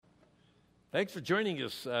Thanks for joining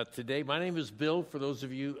us today. My name is Bill, for those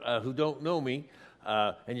of you who don't know me,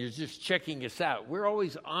 and you're just checking us out. We're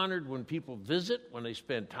always honored when people visit, when they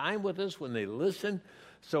spend time with us, when they listen.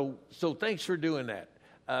 So thanks for doing that.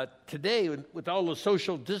 Today, with all the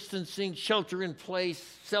social distancing, shelter in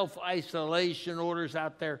place, self-isolation orders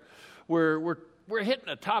out there, we're hitting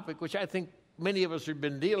a topic which I think many of us have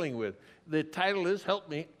been dealing with. The title is, Help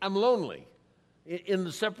Me, I'm Lonely. In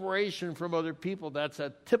the separation from other people, that's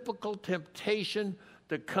a typical temptation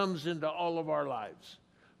that comes into all of our lives.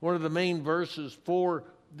 One of the main verses for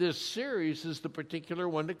this series is the particular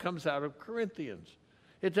one that comes out of Corinthians.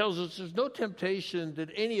 It tells us there's no temptation that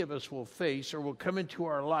any of us will face or will come into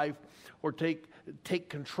our life or take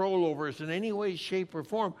control over us in any way, shape, or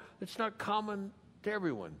form that's not common to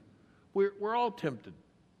everyone. We're all tempted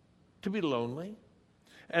to be lonely.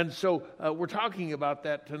 And so we're talking about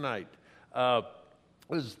that tonight.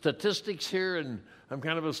 There's statistics here, and I'm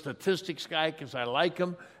kind of a statistics guy because I like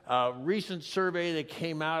them. Recent survey that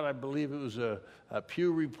came out, I believe it was a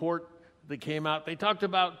Pew report that came out. They talked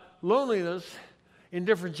about loneliness in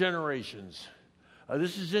different generations.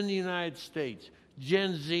 This is in the United States.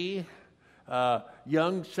 Gen Z,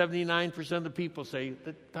 young, 79% of the people say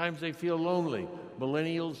at times they feel lonely.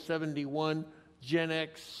 Millennials, 71%. Gen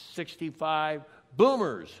X, 65%.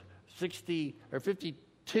 Boomers,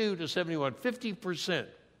 52 to 71, 50%.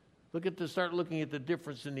 Start looking at the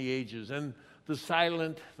difference in the ages. And the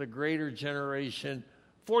silent, the greater generation,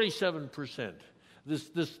 47%.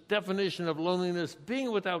 This definition of loneliness,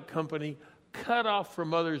 being without company, cut off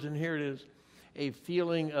from others, and here it is, a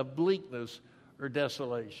feeling of bleakness or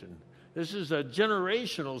desolation. This is a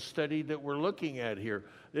generational study that we're looking at here.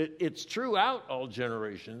 It's throughout all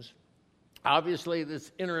generations. Obviously,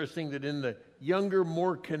 it's interesting that in the younger,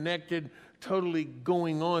 more connected, totally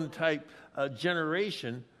going on type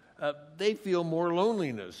generation, they feel more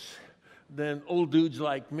loneliness than old dudes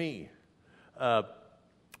like me.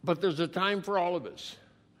 But there's a time for all of us,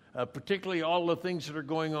 particularly all the things that are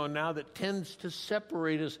going on now that tends to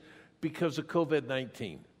separate us because of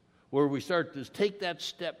COVID-19, where we start to take that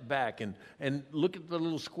step back and look at the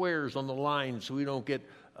little squares on the line so we don't get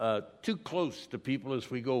too close to people as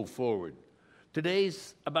we go forward.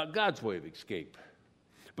 Today's about God's way of escape.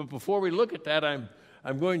 But before we look at that, I'm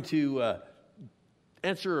going to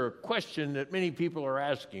answer a question that many people are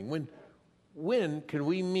asking. When can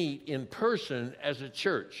we meet in person as a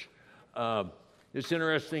church? It's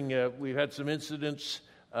interesting. We've had some incidents.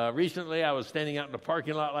 Recently, I was standing out in the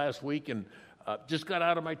parking lot last week and just got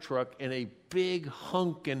out of my truck, and a big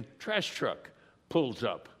honking trash truck pulls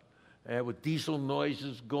up with diesel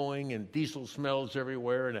noises going and diesel smells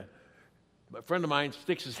everywhere. And a friend of mine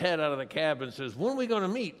sticks his head out of the cab and says, when are we going to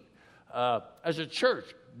meet as a church?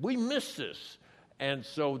 We missed this. And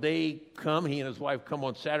so they come, he and his wife come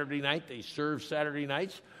on Saturday night. They serve Saturday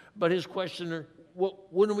nights. But his question is,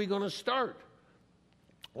 when are we going to start?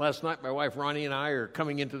 Last night, my wife Ronnie and I are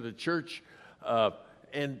coming into the church,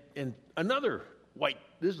 and another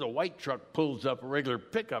this is a white truck pulls up, a regular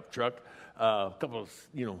pickup truck, a couple of,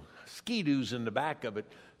 ski-doos in the back of it,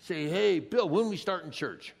 say, hey, Bill, when are we starting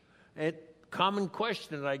church? And common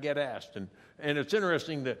question that I get asked. And it's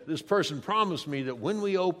interesting that this person promised me that when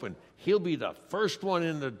we open, he'll be the first one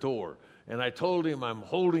in the door. And I told him I'm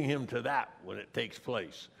holding him to that when it takes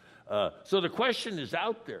place. So the question is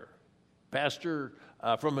out there. Pastor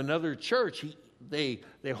from another church, they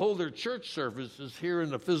hold their church services here in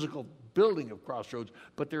the physical building of Crossroads,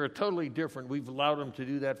 but they're totally different. We've allowed them to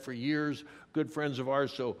do that for years, good friends of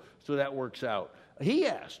ours, so that works out. He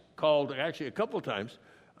called actually a couple times.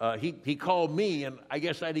 He called me, and I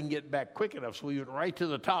guess I didn't get back quick enough, so we went right to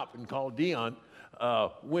the top and called Dion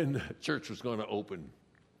when the church was going to open.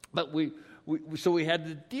 But we had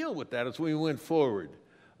to deal with that as we went forward.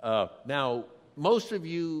 Now, most of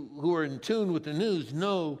you who are in tune with the news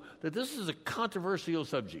know that this is a controversial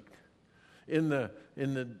subject. In the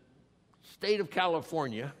state of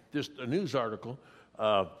California, just a news article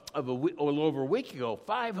a little over a week ago,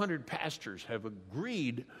 500 pastors have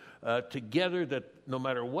agreed together that no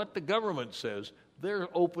matter what the government says, they're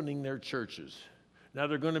opening their churches. Now,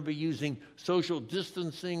 they're going to be using social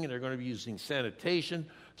distancing, and they're going to be using sanitation.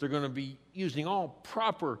 They're going to be using all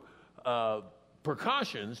proper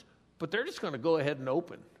precautions, but they're just going to go ahead and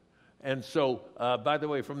open. And so, by the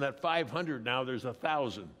way, from that 500 now, there's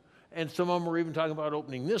 1,000. And some of them are even talking about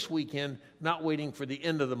opening this weekend, not waiting for the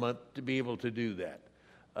end of the month to be able to do that.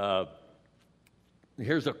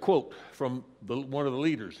 Here's a quote from one of the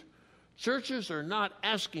leaders. Churches are not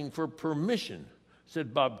asking for permission,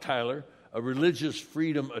 said Bob Tyler, a religious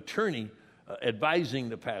freedom attorney advising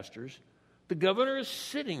the pastors. The governor is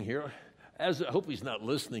sitting here I hope he's not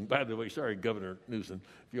listening, by the way. Sorry, Governor Newsom,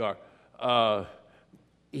 if you are.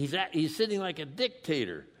 He's sitting like a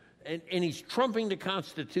dictator, and he's trumping the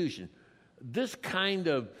Constitution. This kind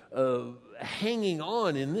of hanging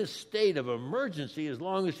on in this state of emergency as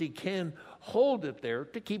long as he can hold it there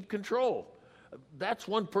to keep control. That's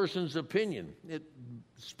one person's opinion. It's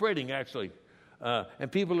spreading, actually.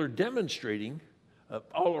 And people are demonstrating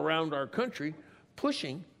all around our country,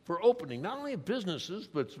 pushing for opening, not only of businesses,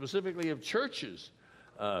 but specifically of churches.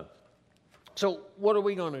 So what are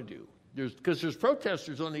we going to do? Because there's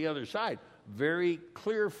protesters on the other side. Very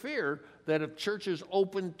clear fear that if churches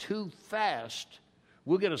open too fast,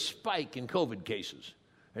 we'll get a spike in COVID cases.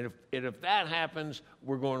 And if that happens,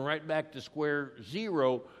 we're going right back to square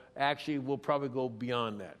zero. Actually, we'll probably go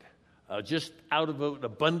beyond that, just out of an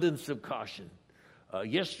abundance of caution.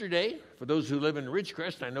 Yesterday, for those who live in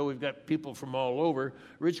Ridgecrest, I know we've got people from all over.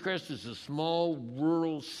 Ridgecrest is a small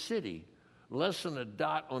rural city, less than a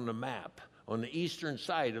dot on the map, on the eastern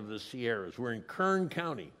side of the Sierras. We're in Kern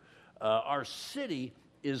County. Our city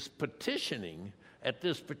is petitioning at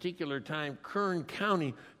this particular time, Kern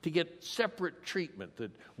County, to get separate treatment,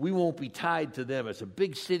 that we won't be tied to them. It's a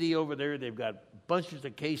big city over there. They've got bunches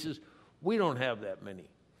of cases. We don't have that many.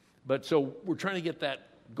 But so we're trying to get that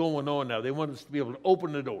going on now. They want us to be able to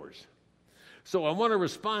open the doors. So I want to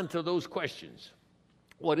respond to those questions.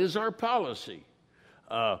 What is our policy?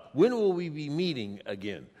 When will we be meeting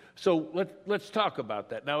again? So let's talk about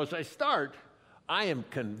that. Now, as I start, I am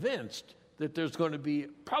convinced that there's going to be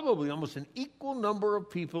probably almost an equal number of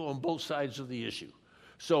people on both sides of the issue.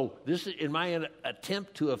 So this is in my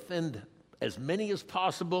attempt to offend as many as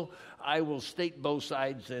possible. I will state both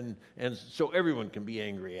sides, and so everyone can be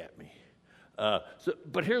angry at me.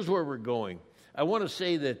 But here's where we're going. I want to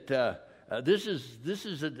say that this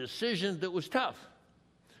is a decision that was tough,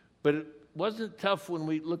 but it wasn't tough when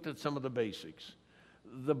we looked at some of the basics.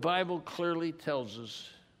 The Bible clearly tells us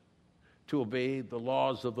to obey the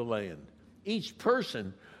laws of the land. Each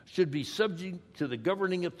person should be subject to the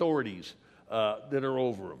governing authorities that are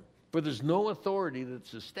over them. For there's no authority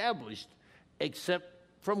that's established except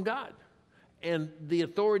from God. And the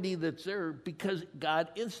authority that's there because God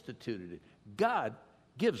instituted it. God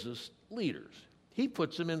gives us leaders. He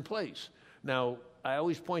puts them in place. Now, I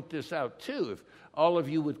always point this out, too. If all of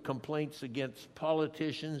you with complaints against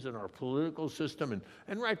politicians and our political system,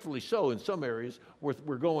 and rightfully so in some areas,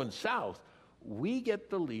 we're going south, we get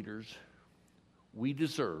the leaders we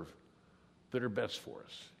deserve that are best for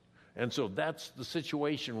us. And so that's the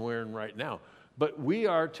situation we're in right now. But we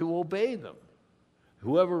are to obey them.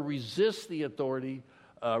 Whoever resists the authority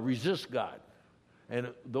resists God and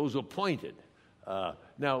those appointed.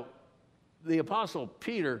 Now, the Apostle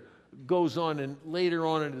Peter goes on, and later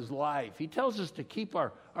on in his life, he tells us to keep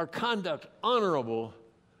our conduct honorable,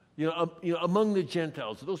 among the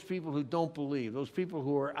Gentiles, those people who don't believe, those people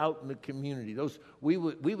who are out in the community. Those we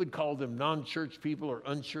would call them non-church people or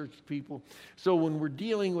unchurched people. So when we're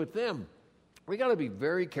dealing with them, we got to be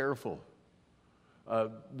very careful.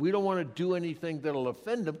 We don't want to do anything that'll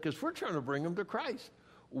offend them because we're trying to bring them to Christ.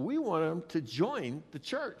 We want them to join the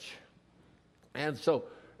church. And so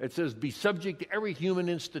it says, be subject to every human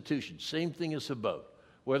institution. Same thing as above.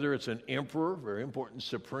 Whether it's an emperor, very important,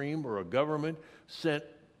 supreme, or a government sent,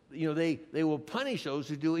 they will punish those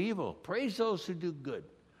who do evil. Praise those who do good.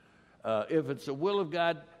 If it's the will of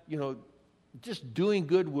God, just doing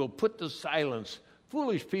good will put to silence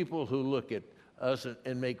foolish people who look at us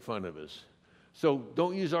and make fun of us. So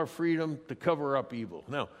don't use our freedom to cover up evil.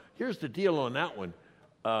 Now, here's the deal on that one.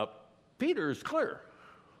 Peter is clear.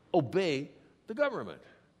 Obey the government.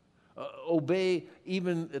 Obey,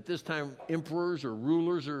 even at this time, emperors or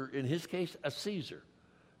rulers, or in his case, a Caesar.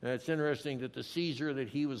 Now, it's interesting that the Caesar that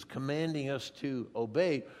he was commanding us to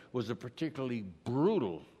obey was a particularly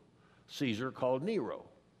brutal Caesar called Nero.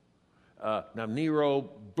 Now, Nero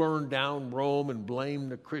burned down Rome and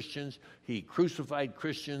blamed the Christians. He crucified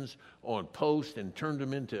Christians on posts and turned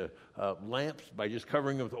them into lamps by just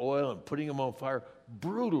covering them with oil and putting them on fire.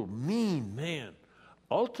 Brutal, mean man.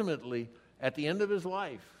 Ultimately, at the end of his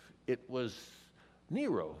life, it was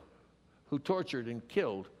Nero who tortured and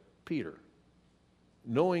killed Peter.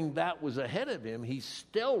 Knowing that was ahead of him, he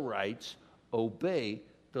still writes, obey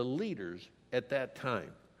the leaders at that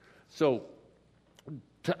time. So,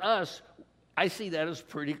 to us, I see that as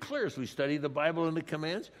pretty clear. As we study the Bible and the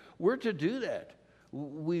commands, we're to do that.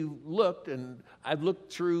 We looked, and I've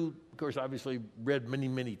looked through, of course, obviously read many,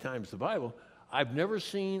 many times the Bible. I've never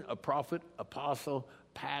seen a prophet, apostle,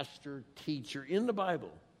 pastor, teacher in the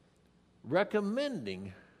Bible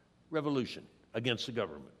recommending revolution against the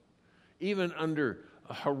government. Even under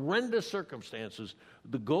horrendous circumstances,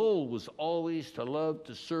 the goal was always to love,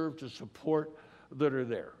 to serve, to support that are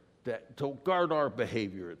there, to guard our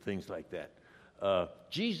behavior, things like that.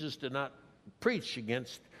 Jesus did not preach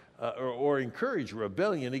against or encourage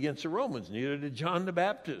rebellion against the Romans. Neither did John the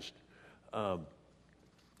Baptist. And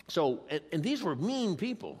these were mean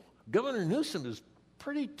people. Governor Newsom is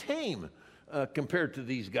pretty tame compared to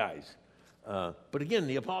these guys. But again,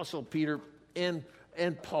 the Apostle Peter and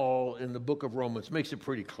Paul in the book of Romans makes it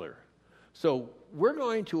pretty clear. So we're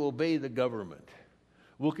going to obey the government.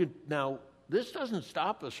 Now, this doesn't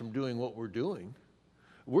stop us from doing what we're doing.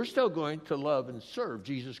 We're still going to love and serve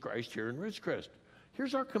Jesus Christ here in Ridgecrest.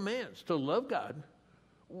 Here's our commands: to love God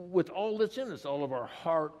with all that's in us, all of our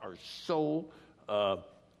heart, our soul,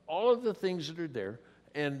 all of the things that are there,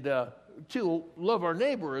 and to love our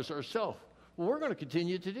neighbor as ourselves. Well, we're going to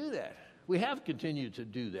continue to do that. We have continued to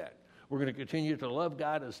do that. We're going to continue to love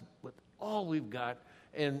God with all we've got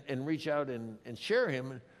and reach out and share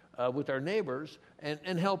Him with our neighbors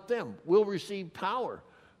and help them. We'll receive power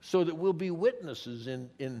so that we'll be witnesses.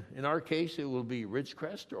 In our case, it will be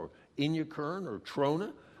Ridgecrest or Inyakern or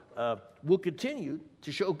Trona. We'll continue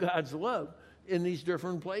to show God's love in these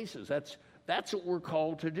different places. That's what we're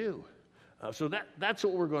called to do. So that's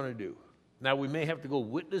what we're going to do. Now, we may have to go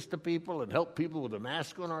witness to people and help people with a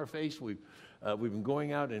mask on our face. We've been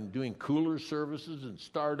going out and doing cooler services and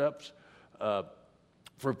startups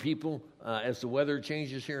for people as the weather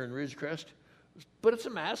changes here in Ridgecrest. But it's a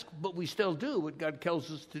mask, but we still do what God tells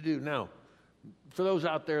us to do. Now, for those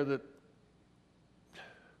out there that,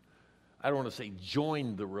 I don't want to say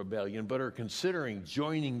join the rebellion, but are considering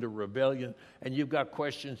joining the rebellion, and you've got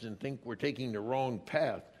questions and think we're taking the wrong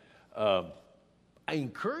path, I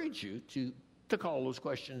encourage you to call those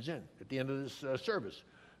questions in at the end of this service.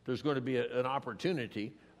 There's going to be an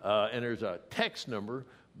opportunity, and there's a text number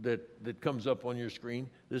that comes up on your screen.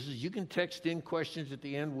 You can text in questions at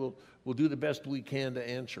the end. We'll do the best we can to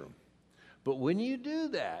answer them. But when you do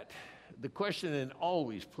that, the question, and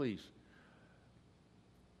always, please,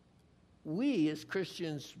 we as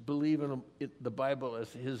Christians believe in the Bible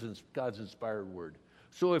as God's inspired word.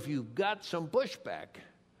 So if you've got some pushback,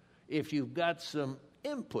 if you've got some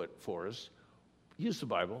input for us, use the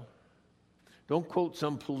Bible. Don't quote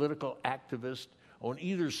some political activist on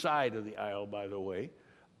either side of the aisle, by the way.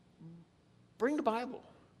 Bring the Bible.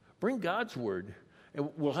 Bring God's word, and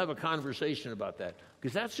we'll have a conversation about that,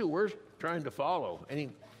 because that's who we're trying to follow.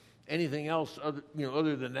 Anything else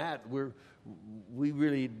other than that, we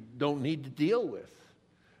really don't need to deal with.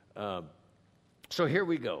 So here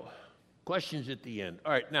we go. Questions at the end.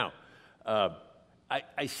 All right, now,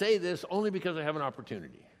 I say this only because I have an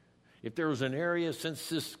opportunity. If there was an area since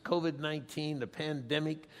this COVID-19, the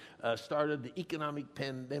pandemic started, the economic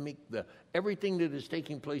pandemic, everything that is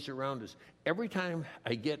taking place around us, every time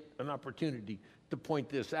I get an opportunity to point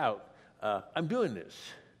this out, I'm doing this.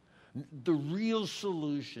 The real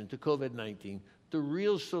solution to COVID-19, the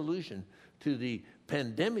real solution to the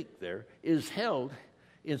pandemic there is held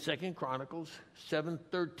in 2 Chronicles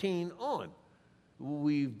 7:13 on.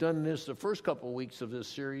 We've done this the first couple of weeks of this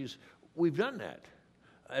series. We've done that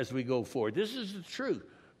as we go forward. This is the truth.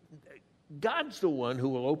 God's the one who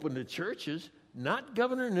will open the churches, not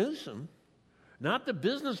Governor Newsom, not the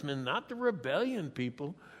businessmen, not the rebellion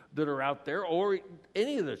people that are out there, or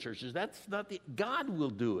any of the churches. God will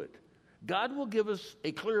do it. God will give us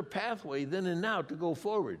a clear pathway then and now to go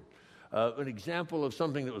forward. An example of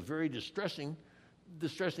something that was very distressing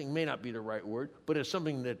may not be the right word, but it's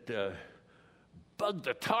something that bugged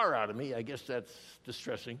the tar out of me, I guess that's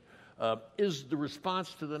distressing, is the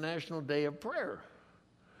response to the National Day of Prayer.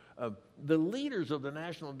 The leaders of the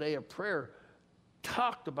National Day of Prayer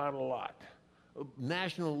talked about a lot.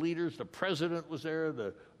 National leaders, the president was there,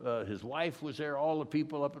 his wife was there, all the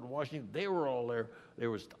people up in Washington, they were all there.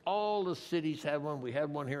 All the cities had one. We had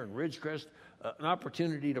one here in Ridgecrest, an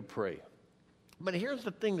opportunity to pray. But here's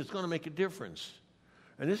the thing that's going to make a difference.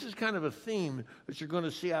 And this is kind of a theme that you're going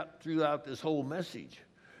to see throughout this whole message,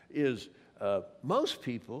 is most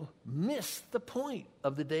people miss the point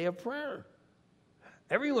of the day of prayer.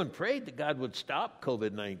 Everyone prayed that God would stop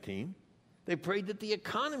COVID-19. They prayed that the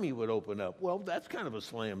economy would open up. Well, that's kind of a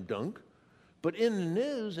slam dunk. But in the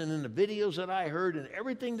news and in the videos that I heard and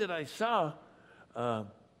everything that I saw,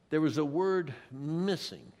 there was a word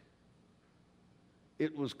missing.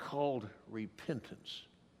 It was called repentance.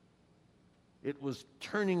 It was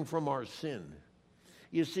turning from our sin.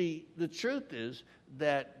 You see, the truth is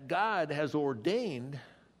that God has ordained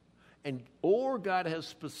or God has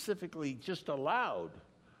specifically just allowed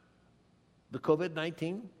the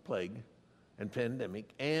COVID-19 plague and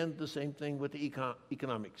pandemic, and the same thing with the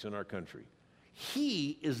economics in our country.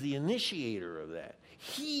 He is the initiator of that.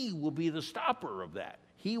 He will be the stopper of that.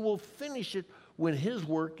 He will finish it when his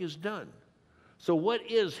work is done. So what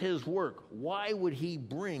is his work? Why would he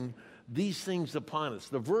bring these things upon us?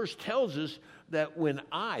 The verse tells us that when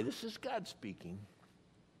this is God speaking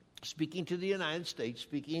to the United States,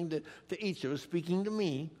 speaking to each of us, speaking to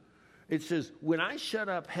me, it says, when I shut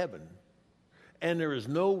up heaven and there is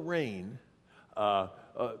no rain,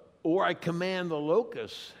 or I command the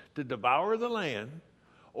locusts to devour the land,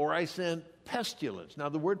 or I send pestilence. Now,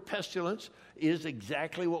 the word pestilence is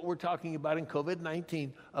exactly what we're talking about in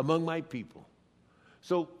COVID-19 among my people.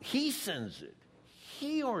 So he sends it.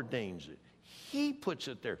 He ordains it. He puts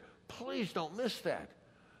it there. Please don't miss that.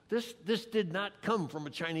 This did not come from a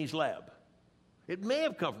Chinese lab. It may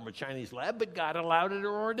have come from a Chinese lab, but God allowed it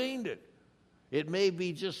or ordained it. It may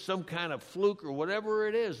be just some kind of fluke or whatever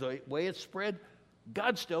it is, the way it's spread.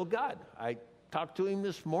 God's still God. I talked to him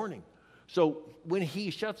this morning. So when he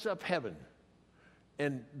shuts up heaven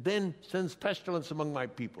and then sends pestilence among my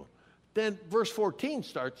people, then verse 14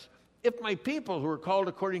 starts, if my people who are called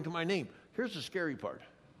according to my name. Here's the scary part.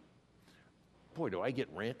 Boy, do I get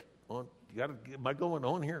rant on. Am I going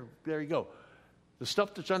on here? There you go. The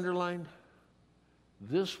stuff that's underlined,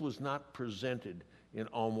 this was not presented in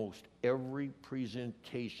almost every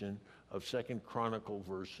presentation of 2 Chronicle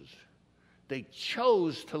verses. They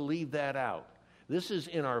chose to leave that out. This is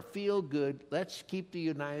in our feel-good, let's keep the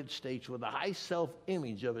United States with a high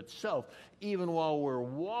self-image of itself, even while we're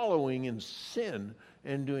wallowing in sin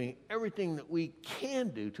and doing everything that we can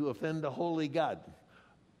do to offend the holy God.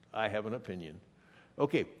 I have an opinion.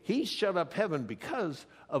 Okay, he shut up heaven because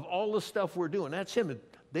of all the stuff we're doing. That's him.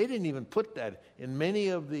 They didn't even put that in many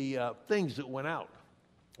of the things that went out.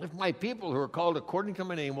 If my people who are called according to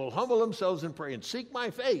my name will humble themselves and pray and seek my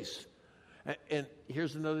face. And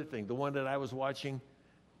here's another thing. The one that I was watching,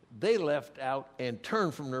 they left out and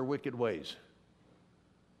turned from their wicked ways.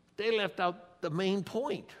 They left out the main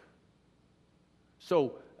point.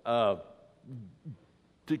 So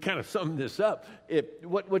to kind of sum this up,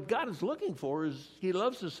 what God is looking for is he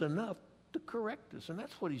loves us enough to correct us, and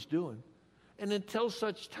that's what he's doing. And until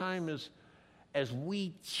such time as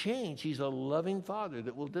we change, he's a loving father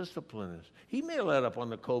that will discipline us. He may let up on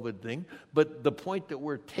the COVID thing, but the point that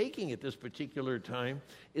we're taking at this particular time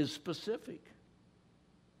is specific.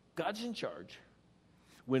 God's in charge.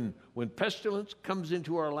 When pestilence comes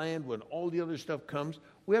into our land, when all the other stuff comes,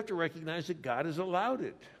 we have to recognize that God has allowed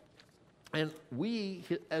it. And we,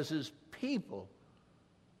 as his people,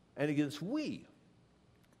 and against we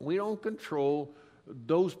don't control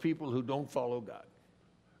those people who don't follow God.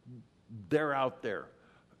 They're out there.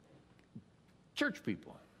 Church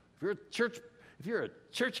people. If you're a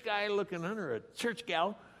church guy looking in or a church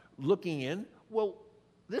gal looking in, well,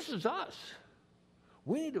 this is us.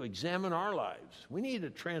 We need to examine our lives. We need to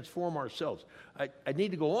transform ourselves. I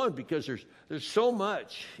need to go on because there's so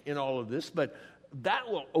much in all of this, but that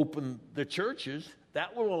will open the churches.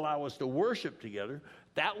 That will allow us to worship together.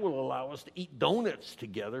 That will allow us to eat donuts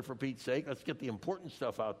together, for Pete's sake. Let's get the important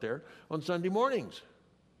stuff out there on Sunday mornings.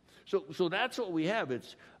 So that's what we have.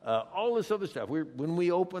 It's all this other stuff. When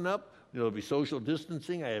we open up, there'll be social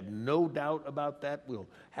distancing. I have no doubt about that. We'll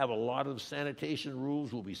have a lot of sanitation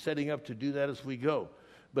rules. We'll be setting up to do that as we go.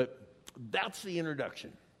 But that's the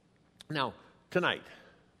introduction. Now, tonight,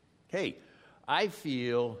 hey, I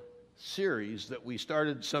feel series that we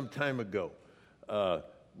started some time ago.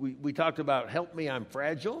 We talked about Help Me, I'm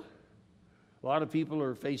Fragile. A lot of people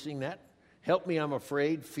are facing that. Help Me, I'm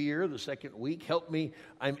Afraid, Fear, the second week. Help Me,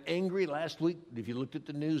 I'm Angry. Last week, if you looked at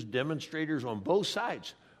the news, demonstrators on both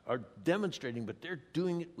sides are demonstrating, but they're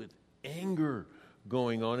doing it with anger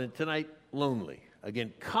going on. And tonight, Lonely.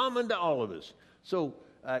 Again, common to all of us. So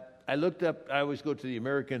I looked up, I always go to the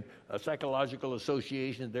American Psychological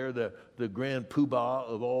Association. They're the grand poobah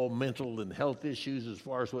of all mental and health issues as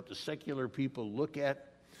far as what the secular people look at.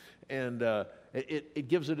 And it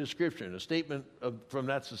gives a description, a statement from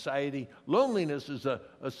that society. Loneliness is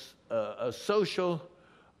a social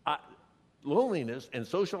loneliness and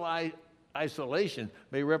social isolation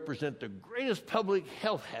may represent the greatest public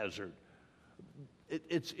health hazard.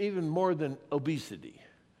 It's even more than obesity.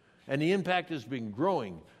 And the impact has been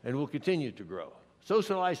growing and will continue to grow.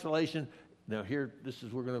 Social isolation, now here,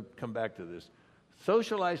 we're going to come back to this.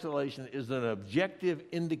 Social isolation is an objective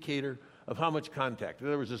indicator of how much contact. In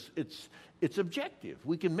other words, it's objective.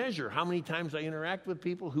 We can measure how many times I interact with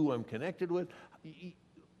people, who I'm connected with.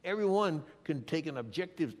 Everyone can take an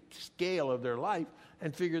objective scale of their life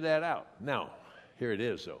and figure that out. Now, here it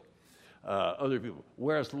is, though. Other people.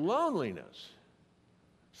 Whereas loneliness,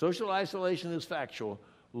 social isolation is factual.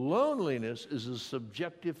 Loneliness is a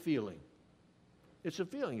subjective feeling. It's a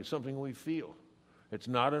feeling. It's something we feel. It's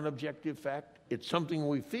not an objective fact. It's something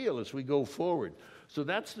we feel as we go forward. So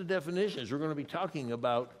that's the definition. We're going to be talking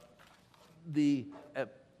about the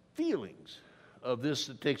feelings of this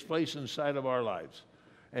that takes place inside of our lives.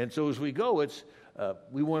 And so as we go,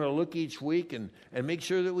 we want to look each week and make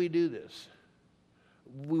sure that we do this.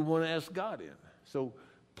 We want to ask God in. So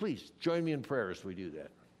please join me in prayer as we do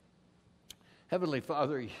that. Heavenly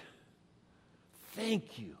Father,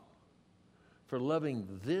 thank you for loving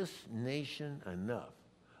this nation enough,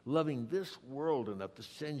 loving this world enough to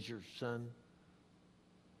send your Son,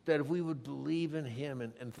 that if we would believe in him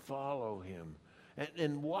and follow him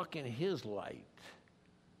and walk in his light,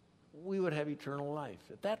 we would have eternal life.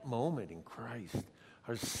 At that moment in Christ,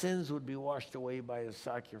 our sins would be washed away by his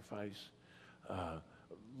sacrifice.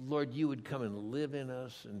 Lord, you would come and live in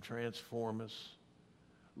us and transform us.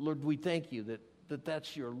 Lord, we thank you that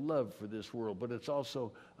that's your love for this world, but it's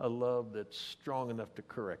also a love that's strong enough to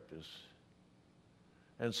correct us.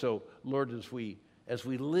 And so, Lord, as we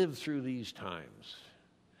live through these times,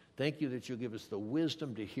 thank you that you'll give us the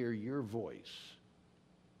wisdom to hear your voice,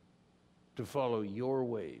 to follow your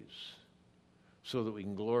ways, so that we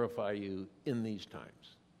can glorify you in these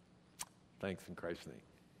times. Thanks in Christ's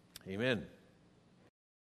name. Amen.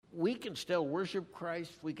 We can still worship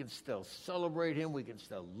Christ. We can still celebrate him. We can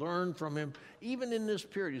still learn from him, even in this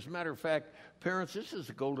period. As a matter of fact, parents, this is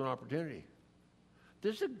a golden opportunity.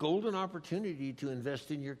 This is a golden opportunity to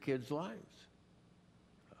invest in your kids' lives.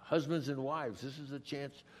 Husbands and wives, this is a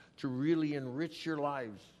chance to really enrich your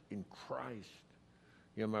lives in Christ.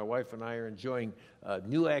 You know, my wife and I are enjoying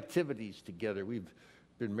new activities together. We've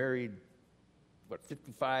been married,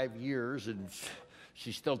 55 years, and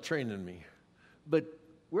she's still training me. But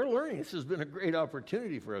we're learning. This has been a great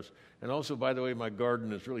opportunity for us. And also, by the way, my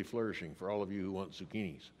garden is really flourishing for all of you who want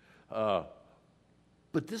zucchinis.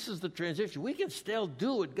 But this is the transition. We can still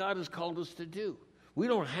do what God has called us to do. We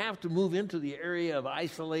don't have to move into the area of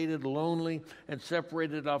isolated, lonely, and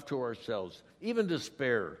separated off to ourselves, even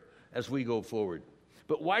despair as we go forward.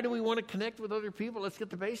 But why do we want to connect with other people? Let's get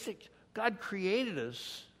the basics. God created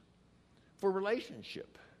us for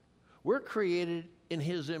relationship. We're created in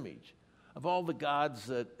his image. Of all the gods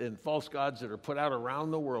and false gods that are put out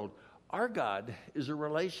around the world, our God is a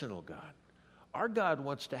relational God. Our God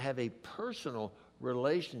wants to have a personal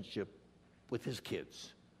relationship with his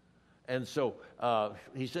kids. And so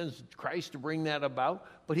he sends Christ to bring that about,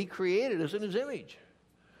 but he created us in his image.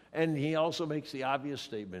 And he also makes the obvious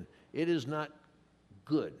statement, it is not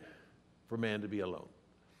good for man to be alone.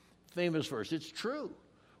 Famous verse. It's true.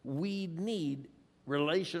 We need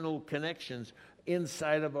relational connections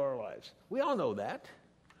inside of our lives. We all know that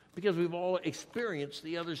because we've all experienced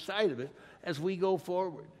the other side of it as we go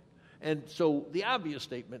forward. And so the obvious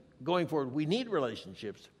statement, going forward, we need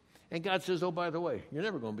relationships. And God says, oh, by the way, you're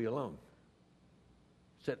never going to be alone.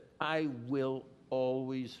 He said, I will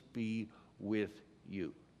always be with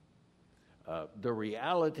you. The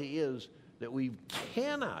reality is that we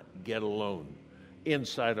cannot get alone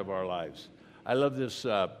inside of our lives. I love this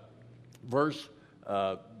verse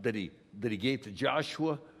that he gave to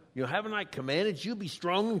Joshua. You know, haven't I commanded you, be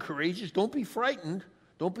strong and courageous? Don't be frightened.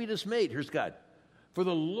 Don't be dismayed. Here's God. For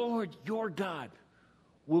the Lord your God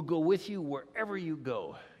will go with you wherever you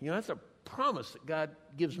go. You know, that's a promise that God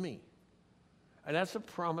gives me. And that's a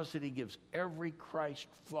promise that he gives every Christ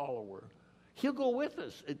follower. He'll go with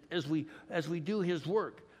us as we do his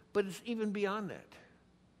work. But it's even beyond that.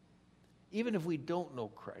 Even if we don't know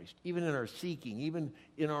Christ, even in our seeking, even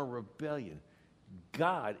in our rebellion,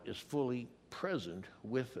 God is fully present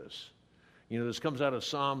with us. You know, this comes out of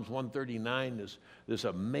Psalms 139, this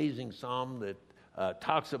amazing psalm that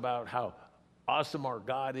talks about how awesome our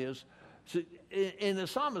God is. So, and the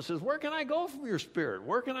psalmist says, where can I go from your spirit?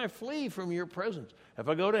 Where can I flee from your presence? If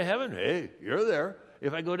I go to heaven, hey, you're there.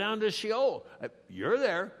 If I go down to Sheol, you're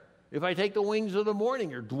there. If I take the wings of the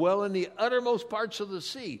morning or dwell in the uttermost parts of the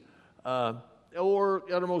sea, or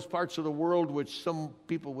uttermost parts of the world, which some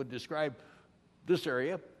people would describe this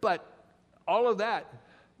area, but all of that,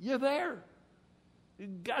 you're there.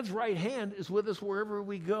 God's right hand is with us wherever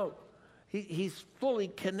we go. He's fully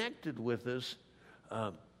connected with us.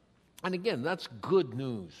 And again, that's good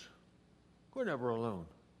news. We're never alone.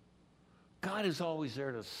 God is always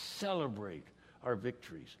there to celebrate our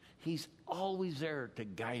victories. He's always there to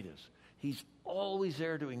guide us. He's always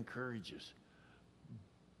there to encourage us.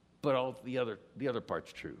 But all the other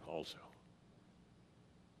part's true also.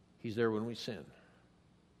 He's there when we sin.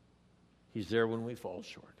 He's there when we fall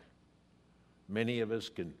short. Many of us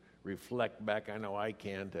can reflect back, I know I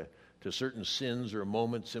can, to certain sins or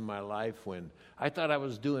moments in my life when I thought I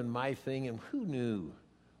was doing my thing, and who knew?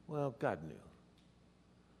 Well, God knew.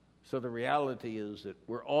 So the reality is that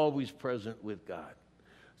we're always present with God.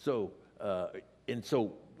 So,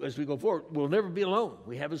 so as we go forward, we'll never be alone.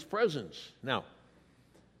 We have his presence. Now,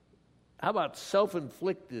 how about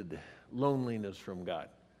self-inflicted loneliness from God?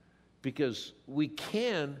 Because we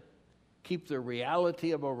can keep the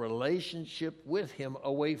reality of a relationship with him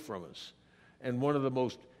away from us. And one of the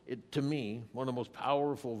most, to me, one of the most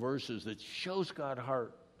powerful verses that shows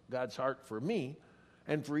God's heart for me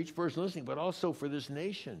and for each person listening, but also for this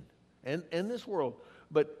nation and this world,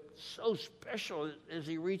 but so special as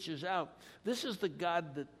he reaches out. This is the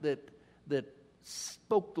God that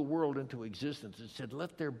spoke the world into existence and said,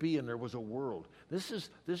 let there be, and there was a world. This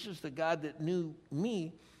is the God that knew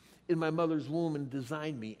me in my mother's womb and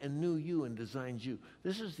designed me, and knew you and designed you.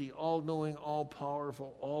 This is the all-knowing,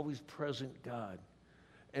 all-powerful, always present God.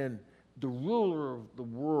 And the ruler of the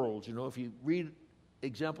world, if you read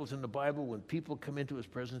examples in the Bible when people come into his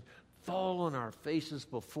presence, fall on our faces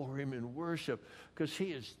before him in worship, because he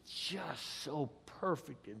is just so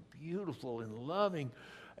perfect and beautiful and loving,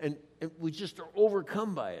 and we just are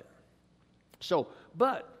overcome by it. So,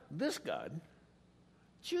 but this God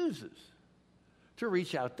chooses to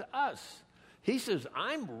reach out to us. He says,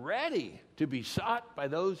 I'm ready to be sought by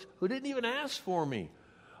those who didn't even ask for me.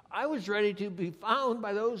 I was ready to be found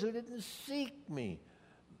by those who didn't seek me.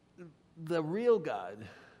 The real God,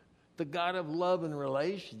 the God of love and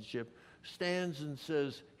relationship, stands and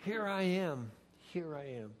says, here I am,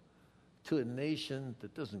 to a nation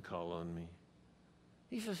that doesn't call on me.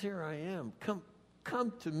 He says, here I am,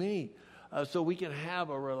 come to me, so we can have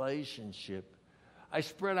a relationship. I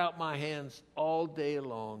spread out my hands all day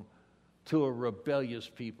long to a rebellious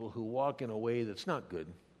people who walk in a way that's not good,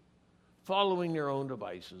 following their own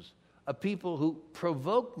devices, a people who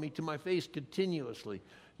provoke me to my face continuously.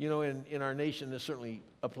 In our nation, this certainly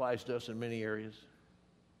applies to us in many areas.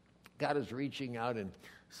 God is reaching out and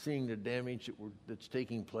seeing the damage that's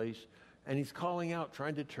taking place, and he's calling out,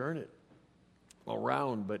 trying to turn it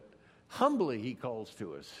around, but humbly he calls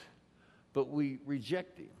to us, but we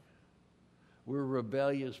reject him. We're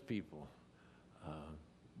rebellious people.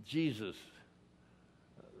 Jesus,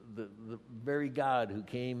 the very God who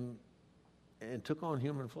came and took on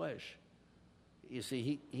human flesh, you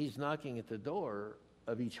see, he's knocking at the door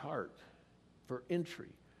of each heart for entry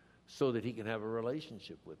so that he can have a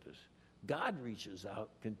relationship with us. God reaches out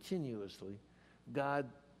continuously. God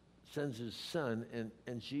sends his son,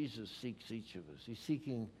 and Jesus seeks each of us. He's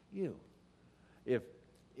seeking you. If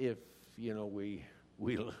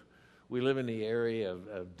we live in the area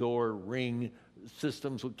of door ring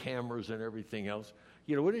systems with cameras and everything else,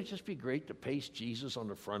 wouldn't it just be great to paste Jesus on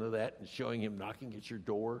the front of that and showing him knocking at your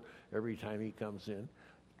door every time he comes in?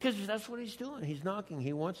 Because that's what he's doing. He's knocking.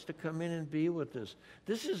 He wants to come in and be with us.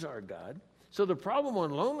 This is our God. So the problem on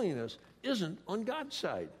loneliness isn't on God's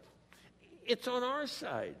side. It's on our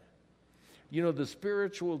side. The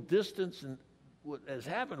spiritual distance and what has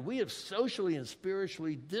happened, we have socially and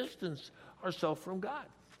spiritually distanced ourselves from God.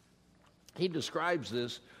 He describes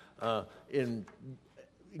this in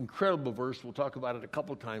incredible verse. We'll talk about it a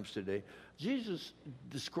couple times today. Jesus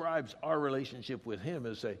describes our relationship with him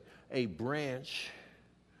as a branch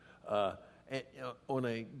on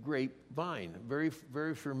a grapevine. Very,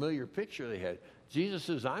 very familiar picture they had. Jesus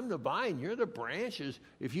says, I'm the vine, you're the branches.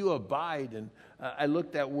 If you abide, and I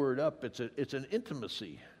looked that word up, it's an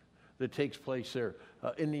intimacy that takes place there.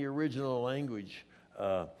 In the original language,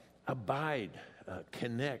 abide,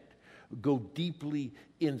 connect, go deeply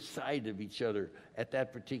inside of each other at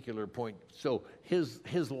that particular point. So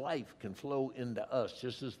his life can flow into us,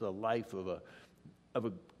 just as the life of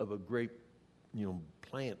a grape,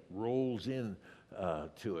 plant rolls in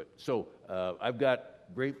to it. So I've got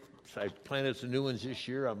grapes. I planted some new ones this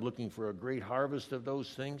year. I'm looking for a great harvest of those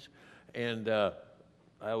things, and I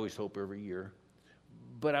always hope every year.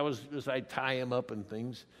 But as I tie them up and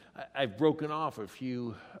things, I've broken off a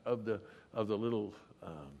few of the little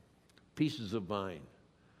pieces of vine.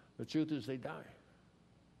 The truth is, they die.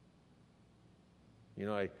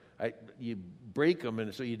 You break them,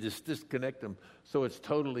 and so you just disconnect them, so it's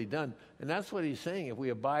totally done. And that's what he's saying. If we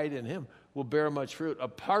abide in him, we'll bear much fruit.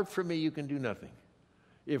 Apart from me, you can do nothing.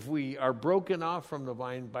 If we are broken off from the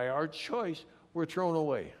vine by our choice, we're thrown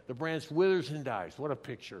away. The branch withers and dies. What a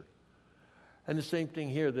picture. And the same thing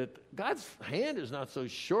here, that God's hand is not so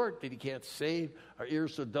short that he can't save, our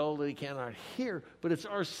ears so dull that he cannot hear, but it's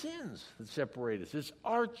our sins that separate us. It's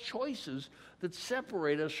our choices that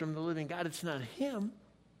separate us from the living God. It's not him.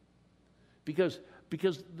 Because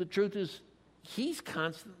the truth is, he's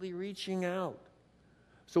constantly reaching out.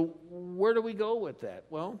 So where do we go with that?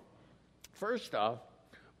 Well, first off,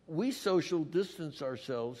 we social distance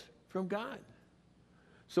ourselves from God.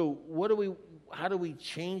 So how do we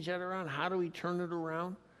change that around? How do we turn it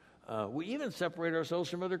around? We even separate ourselves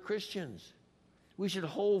from other Christians. We should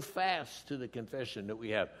hold fast to the confession that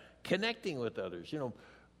we have, connecting with others.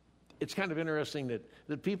 It's kind of interesting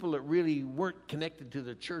that people that really weren't connected to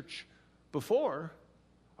the church before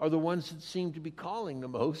are the ones that seem to be calling the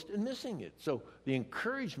most and missing it. So the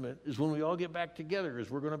encouragement is when we all get back together, is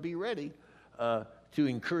we're going to be ready to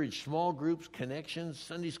encourage small groups, connections,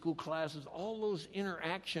 Sunday school classes, all those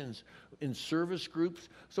interactions in service groups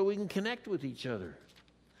so we can connect with each other.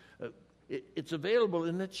 It's available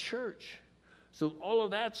in the church. So all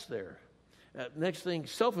of that's there. Next thing,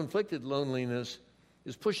 self-inflicted loneliness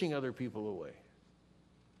is pushing other people away.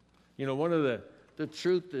 One of the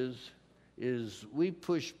truth is we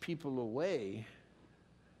push people away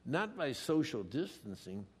not by social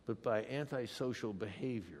distancing, but by antisocial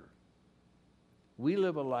behavior. We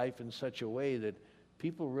live a life in such a way that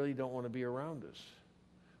people really don't want to be around us.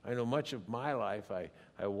 I know much of my life,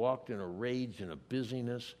 I walked in a rage and a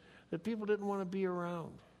busyness that people didn't want to be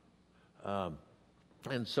around.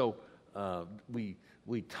 And so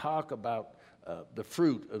we talk about the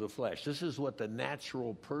fruit of the flesh. This is what the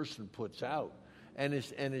natural person puts out. And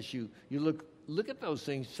as you look at those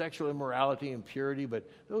things, sexual immorality, impurity, but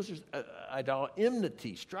those are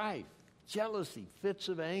enmity, strife, jealousy, fits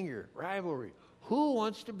of anger, rivalry. Who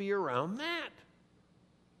wants to be around that?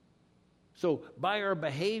 So by our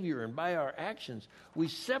behavior and by our actions, we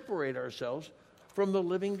separate ourselves from the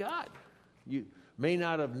living God. You may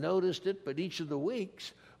not have noticed it, but each of the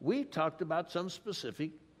weeks, we talked about some specific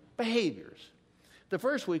behaviors. The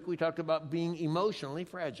first week, we talked about being emotionally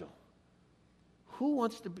fragile. Who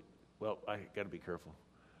wants to be? Well, I got to be careful.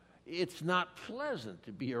 It's not pleasant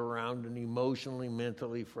to be around an emotionally,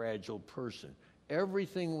 mentally fragile person.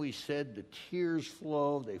 Everything we said, the tears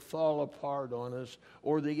flow, they fall apart on us,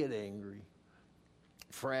 or they get angry.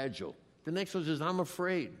 Fragile. The next one is, I'm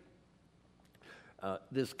afraid.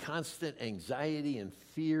 This constant anxiety and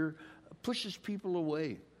fear pushes people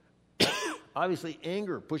away. Obviously,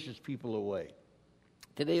 anger pushes people away.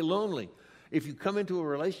 Today, lonely. If you come into a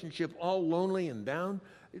relationship all lonely and down,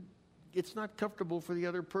 it's not comfortable for the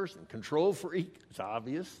other person. Control freak, it's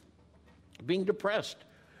obvious. Being depressed.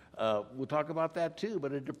 We'll talk about that too,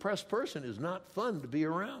 but a depressed person is not fun to be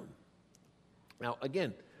around. Now,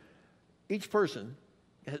 again, each person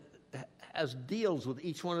has deals with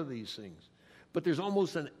each one of these things, but there's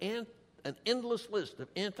almost an endless list of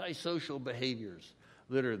antisocial behaviors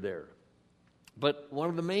that are there. But one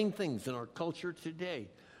of the main things in our culture today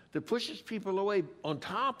that pushes people away, on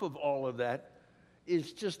top of all of that,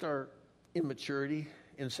 is just our immaturity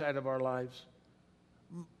inside of our lives.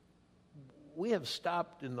 We have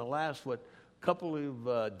stopped in the last, couple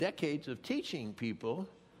of decades of teaching people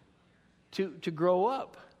to grow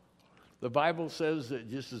up. The Bible says that,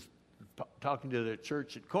 just as talking to the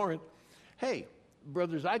church at Corinth, hey,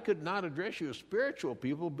 brothers, I could not address you as spiritual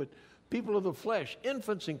people, but people of the flesh,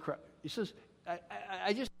 infants in Christ. He says,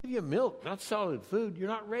 I just give you milk, not solid food. You're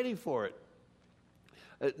not ready for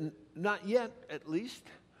it. Not yet, at least.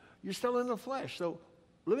 You're still in the flesh. So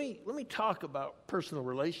let me talk about personal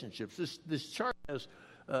relationships. This chart has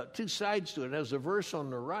two sides to it. It has a verse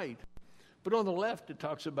on the right, but on the left it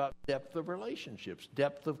talks about depth of relationships,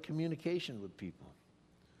 depth of communication with people.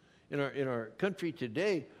 In our country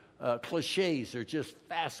today, cliches are just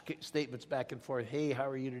fast statements back and forth. Hey, how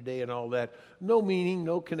are you today? And all that. No meaning,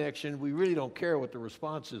 no connection. We really don't care what the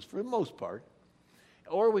response is for the most part.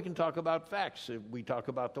 Or we can talk about facts. We talk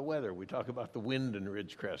about the weather. We talk about the wind in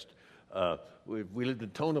Ridgecrest. If we lived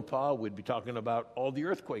in Tonopah, we'd be talking about all the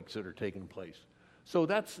earthquakes that are taking place. So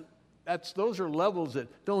those are levels that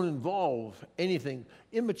don't involve anything.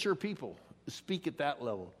 Immature people speak at that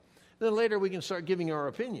level. Then later we can start giving our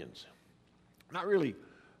opinions. Not really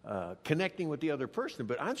connecting with the other person,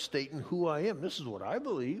 but I'm stating who I am. This is what I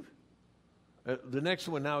believe. The next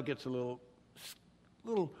one now gets a little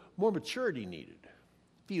more maturity needed.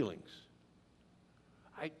 Feelings.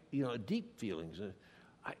 Deep feelings.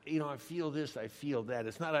 I feel this, I feel that.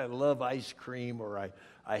 It's not I love ice cream or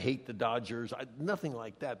I hate the Dodgers. Nothing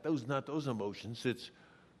like that. Not those emotions. It's,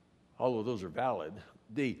 although those are valid.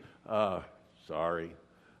 Sorry.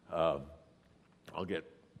 I'll get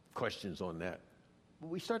questions on that. But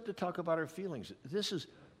we start to talk about our feelings. This is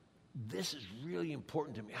really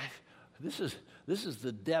important to me. This is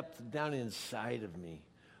the depth down inside of me.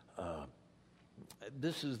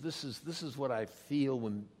 This is what I feel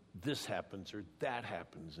when this happens or that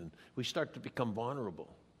happens, and we start to become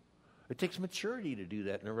vulnerable. It takes maturity to do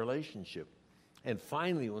that in a relationship. And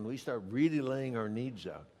finally, when we start really laying our needs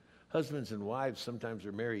out, husbands and wives sometimes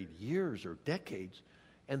are married years or decades,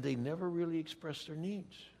 and they never really express their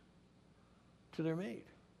needs to their mate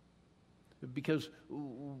because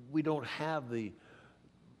we don't have the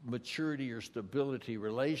maturity or stability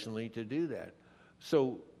relationally to do that.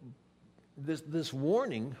 So this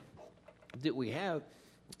warning that we have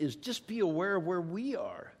is just be aware of where we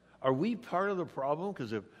are. Are we part of the problem?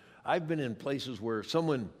 Because if I've been in places where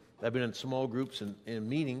I've been in small groups and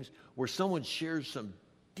meetings where someone shares some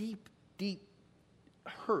deep, deep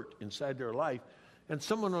hurt inside their life, and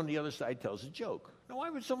someone on the other side tells a joke. Now, why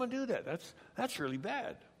would someone do that? That's really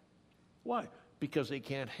bad. Why? Because they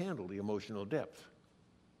can't handle the emotional depth.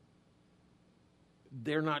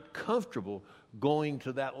 They're not comfortable going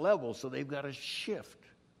to that level, so they've got to shift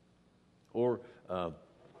or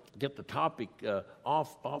get the topic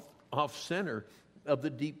off center of the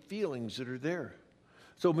deep feelings that are there.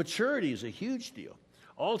 So maturity is a huge deal.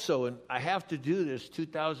 Also, and I have to do this,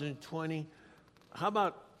 2020, how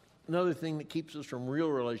about another thing that keeps us from real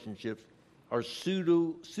relationships? Our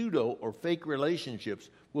pseudo or fake relationships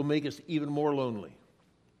will make us even more lonely.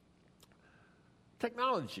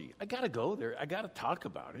 Technology, I got to go there. I got to talk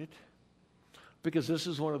about it because this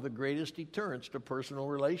is one of the greatest deterrents to personal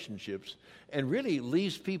relationships and really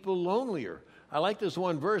leaves people lonelier. I like this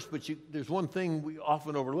one verse, but there's one thing we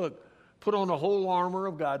often overlook. Put on the whole armor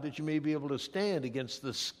of God that you may be able to stand against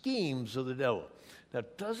the schemes of the devil. Now,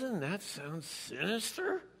 doesn't that sound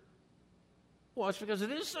sinister? Well, it's because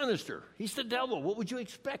it is sinister. He's the devil. What would you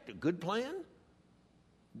expect? A good plan?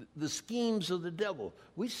 The schemes of the devil.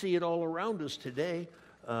 We see it all around us today.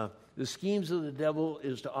 The schemes of the devil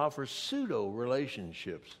is to offer pseudo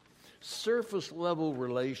relationships, surface level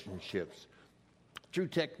relationships through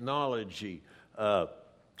technology,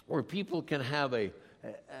 where people can have a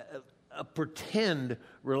pretend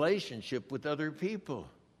relationship with other people.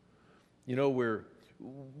 You know, where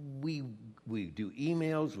we do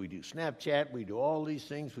emails, we do Snapchat, we do all these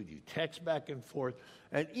things, we do text back and forth.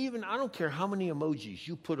 And even, I don't care how many emojis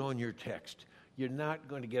you put on your text, you're not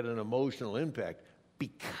going to get an emotional impact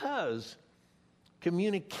because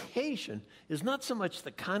communication is not so much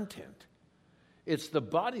the content. It's the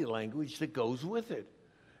body language that goes with it.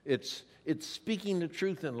 It's speaking the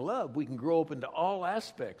truth in love. We can grow up into all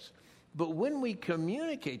aspects. But when we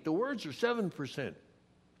communicate, the words are 7%.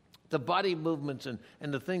 The body movements and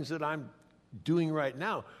the things that I'm doing right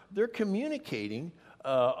now, they're communicating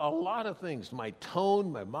a lot of things. My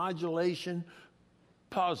tone, my modulation,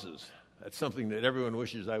 pauses. That's something that everyone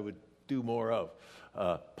wishes I would do more of.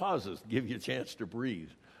 Pauses, give you a chance to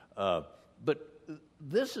breathe. But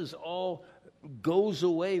this is all goes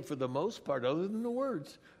away for the most part, other than the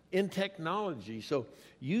words, in technology. So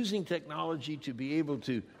using technology to be able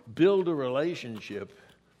to build a relationship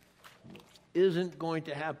isn't going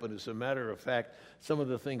to happen. As a matter of fact, some of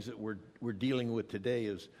the things that we're dealing with today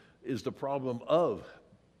is the problem of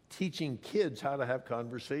teaching kids how to have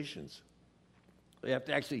conversations. They have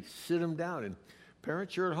to actually sit them down. And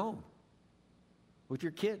parents, you're at home with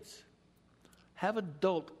your kids. Have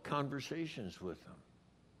adult conversations with them.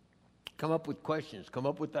 Come up with questions. Come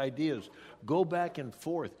up with ideas. Go back and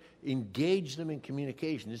forth. Engage them in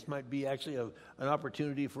communication. This might be actually an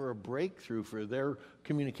opportunity for a breakthrough for their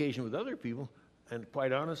communication with other people and,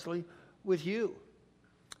 quite honestly, with you.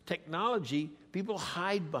 Technology, people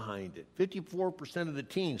hide behind it. 54% of the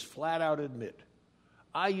teens flat out admit,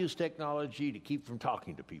 I use technology to keep from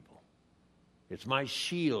talking to people. It's my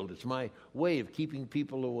shield. It's my way of keeping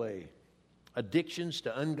people away. Addictions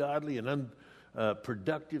to ungodly and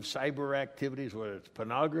productive cyber activities, whether it's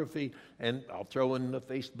pornography, and I'll throw in the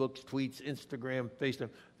Facebooks, tweets, Instagram, FaceTime.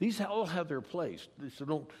 These all have their place.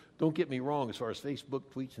 So don't get me wrong as far as Facebook,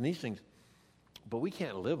 tweets, and these things, but we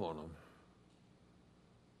can't live on them.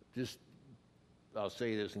 Just, I'll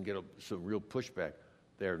say this and get some real pushback.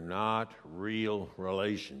 They're not real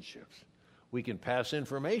relationships. We can pass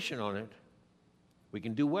information on it. We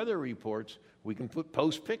can do weather reports. We can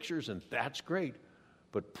post pictures, and that's great.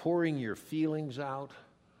 But pouring your feelings out,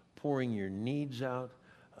 pouring your needs out,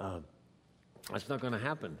 that's not going to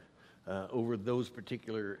happen over those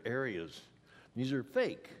particular areas. These are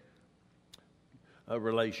fake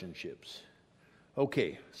relationships.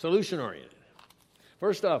 Okay, solution-oriented.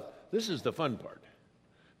 First off, this is the fun part.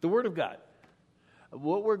 The Word of God.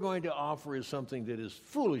 What we're going to offer is something that is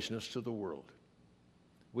foolishness to the world.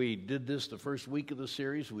 We did this the first week of the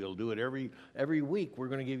series. We'll do it every week. We're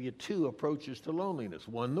going to give you two approaches to loneliness.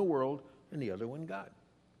 One, the world, and the other one, God.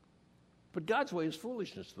 But God's way is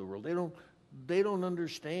foolishness to the world. They don't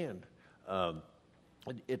understand.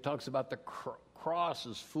 It talks about the cross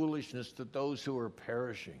as foolishness to those who are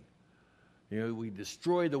perishing. You know, we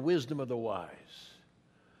destroy the wisdom of the wise.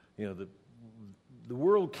 You know, The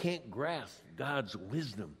world can't grasp God's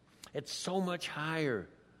wisdom. It's so much higher.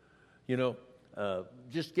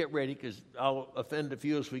 Just get ready, because I'll offend a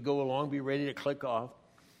few as we go along. Be ready to click off.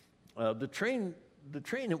 The train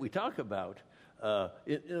that we talk about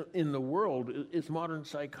in the world is modern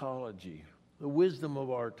psychology, the wisdom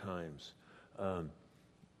of our times.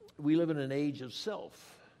 We live in an age of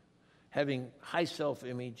self, having high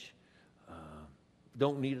self-image,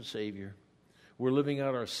 don't need a savior. We're living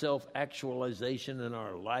out our self-actualization in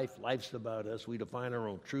our life. Life's about us. We define our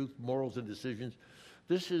own truth, morals, and decisions.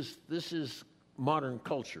 This is modern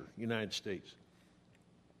culture, United States.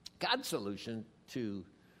 God's solution to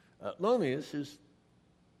loneliness is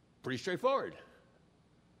pretty straightforward.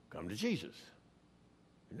 Come to Jesus.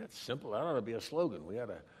 And that's simple. That ought to be a slogan. We ought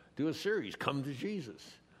to do a series, Come to Jesus,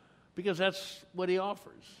 because that's what he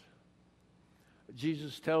offers.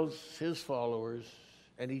 Jesus tells his followers,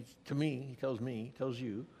 and he tells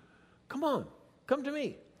you, come on, come to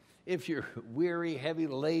me. If you're weary, heavy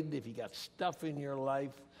laden, if you got stuff in your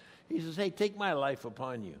life, he says, hey, take my life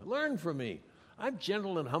upon you. Learn from me. I'm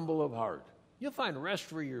gentle and humble of heart. You'll find rest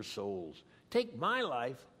for your souls. Take my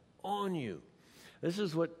life on you. This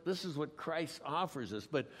is what Christ offers us.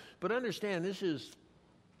 But understand, this is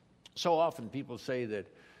so often people say that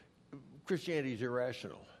Christianity is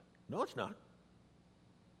irrational. No, it's not.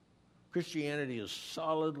 Christianity is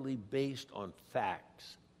solidly based on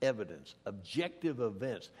facts, evidence, objective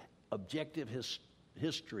events, objective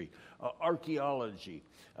history, archaeology,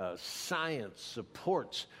 science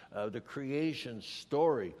supports the creation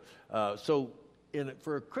story.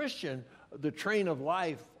 For a Christian, the train of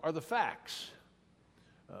life are the facts.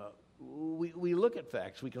 We look at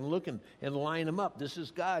facts. We can look and line them up. This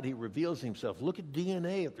is God. He reveals himself. Look at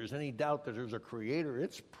DNA. If there's any doubt that there's a creator,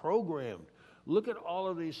 it's programmed. Look at all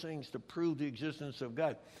of these things to prove the existence of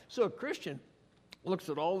God. So a Christian looks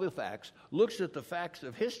at all the facts, looks at the facts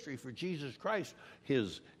of history for Jesus Christ,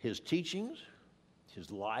 his teachings,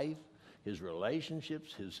 his life, his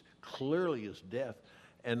relationships, clearly his death,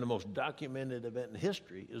 and the most documented event in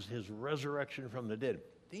history is his resurrection from the dead.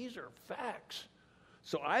 These are facts.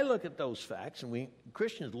 So I look at those facts, and we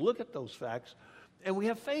Christians look at those facts, and we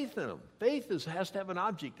have faith in them. Faith has to have an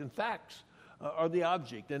object, and facts are the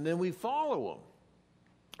object, and then we follow them.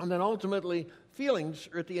 And then ultimately, feelings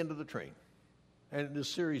are at the end of the train. And this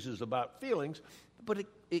series is about feelings, but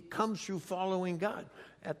it comes through following God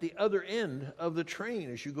at the other end of the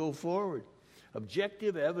train as you go forward.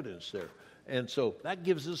 Objective evidence there. And so that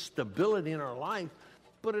gives us stability in our life,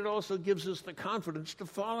 but it also gives us the confidence to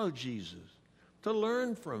follow Jesus, to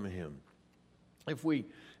learn from him. If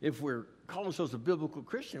we're calling ourselves a biblical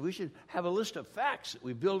Christian, we should have a list of facts that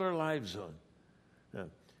we build our lives on. Now,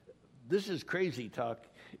 this is crazy talk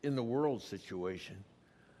in the world situation,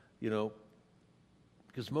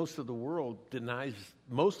 because most of the world denies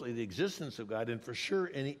mostly the existence of God and for sure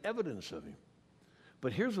any evidence of him.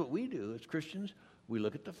 But here's what we do as Christians. We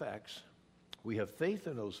look at the facts. We have faith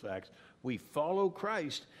in those facts. We follow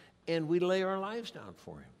Christ, and we lay our lives down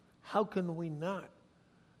for him. How can we not?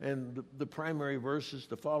 And the primary verses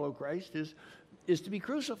to follow Christ is to be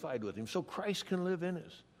crucified with him so Christ can live in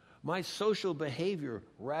us. My social behavior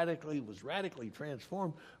was radically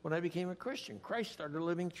transformed when I became a Christian. Christ started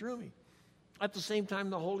living through me. At the same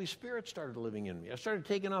time, the Holy Spirit started living in me. I started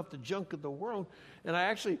taking off the junk of the world, and I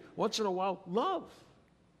actually, once in a while, love.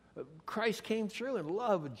 Christ came through in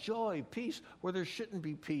love, joy, peace, where there shouldn't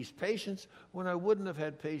be peace, patience when I wouldn't have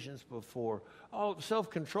had patience before,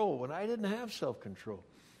 self-control when I didn't have self-control.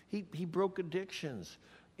 He broke addictions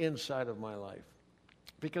inside of my life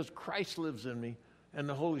because Christ lives in me and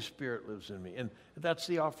the Holy Spirit lives in me. And that's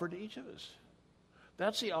the offer to each of us.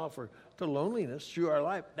 That's the offer to loneliness through our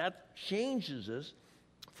life. That changes us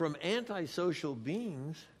from antisocial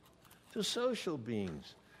beings to social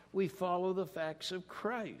beings. We follow the facts of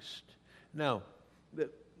Christ. Now,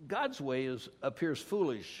 God's way appears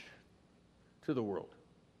foolish to the world.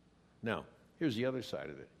 Now, here's the other side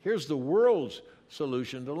of it. Here's the world's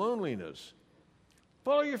solution to loneliness.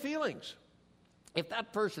 Follow your feelings. If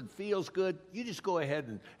that person feels good, you just go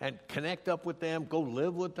ahead and connect up with them, go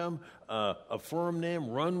live with them, affirm them,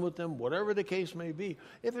 run with them, whatever the case may be.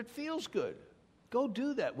 If it feels good, go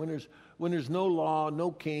do that. When there's no law,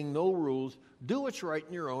 no king, no rules, do what's right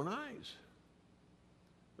in your own eyes.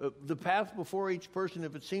 The path before each person,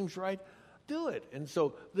 if it seems right, do it. And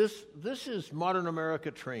so this is modern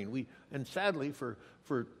America trained. And sadly, for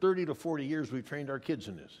 30 to 40 years, we've trained our kids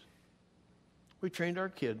in this. We trained our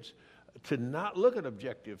kids to not look at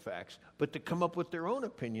objective facts, but to come up with their own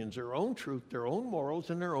opinions, their own truth, their own morals,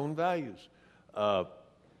 and their own values.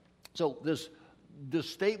 So this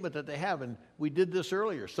statement that they have, and we did this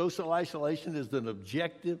earlier. Social isolation is an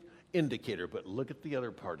objective indicator, but look at the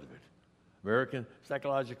other part of it. American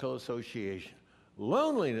Psychological Association.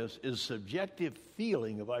 Loneliness is subjective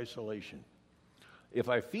feeling of isolation. If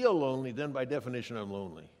I feel lonely, then by definition I'm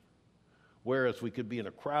lonely. Whereas we could be in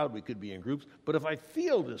a crowd, we could be in groups, but if I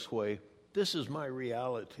feel this way, this is my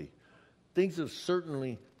reality. Things have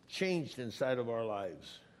certainly changed inside of our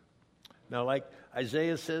lives. Now, like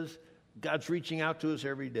Isaiah says, God's reaching out to us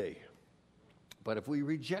every day. But if we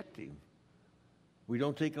reject him, we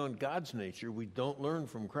don't take on God's nature, we don't learn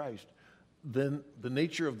from Christ, then the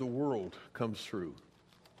nature of the world comes through.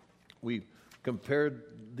 We compared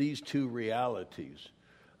these two realities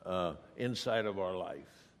inside of our life.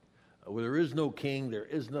 Where there is no king, there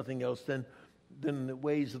is nothing else, then the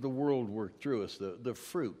ways of the world work through us, the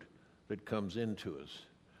fruit that comes into us.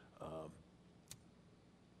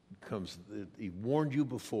 He warned you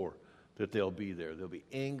before that they'll be there. There'll be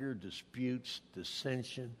anger, disputes,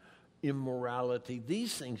 dissension, immorality.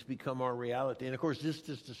 These things become our reality. And of course, this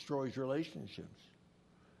just destroys relationships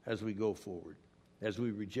as we go forward, as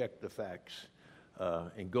we reject the facts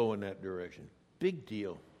and go in that direction. Big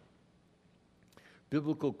deal.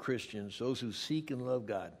 Biblical Christians, those who seek and love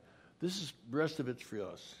God, the rest of it's for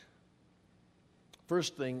us.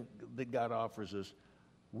 First thing that God offers us,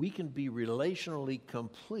 we can be relationally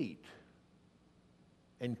complete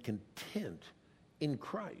and content in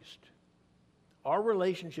Christ. Our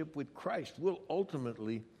relationship with Christ will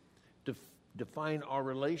ultimately define our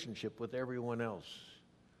relationship with everyone else.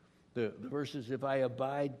 The verse is, if I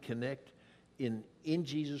abide, connect in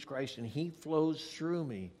Jesus Christ, and he flows through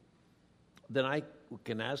me, then I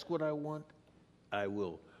can ask what I want. I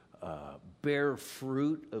will bear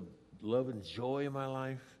fruit of love and joy in my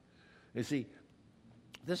life. You see,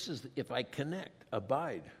 this is if I connect,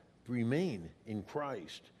 abide, remain in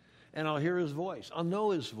Christ, and I'll hear his voice. I'll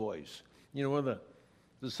know his voice. You know, one of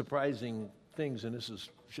the surprising things, and this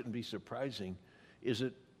shouldn't be surprising, is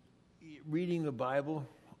that reading the Bible,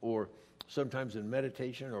 or sometimes in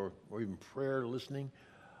meditation or even prayer, listening,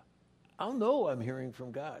 I'll know I'm hearing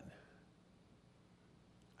from God.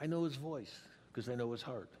 I know his voice because I know his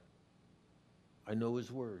heart. I know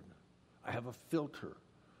his word. I have a filter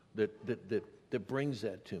that brings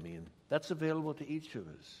that to me, and that's available to each of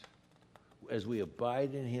us. As we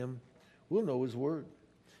abide in him, we'll know his word.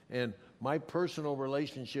 And my personal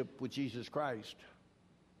relationship with Jesus Christ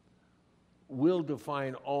will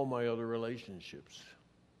define all my other relationships.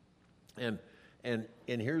 And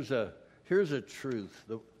here's a truth.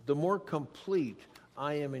 The more complete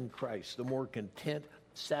I am in Christ, the more content,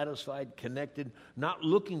 satisfied, connected, not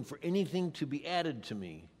looking for anything to be added to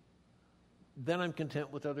me, then I'm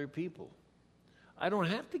content with other people. I don't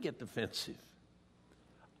have to get defensive.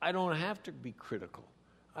 I don't have to be critical.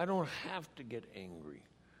 I don't have to get angry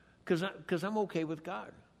because I'm okay with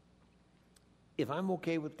God. If I'm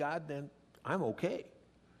okay with God, then I'm okay.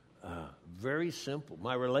 Very simple.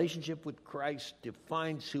 My relationship with Christ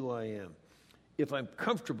defines who I am. If I'm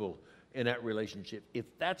comfortable in that relationship, if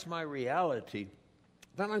that's my reality,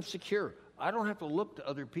 then I'm secure. I don't have to look to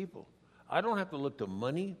other people. I don't have to look to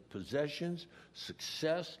money, possessions,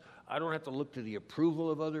 success. I don't have to look to the approval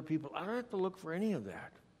of other people. I don't have to look for any of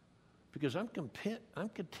that because I'm content.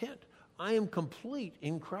 I am complete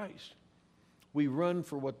in Christ. We run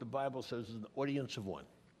for what the Bible says is an audience of one.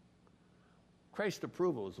 Christ's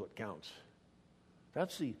approval is what counts.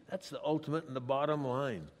 That's the ultimate and the bottom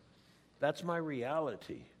line. That's my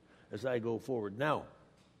reality as I go forward. Now,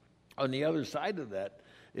 on the other side of that,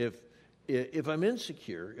 if I'm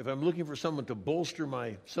insecure, if I'm looking for someone to bolster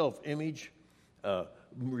my self-image,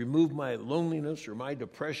 remove my loneliness or my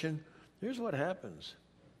depression, here's what happens.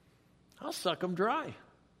 I'll suck them dry.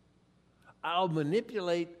 I'll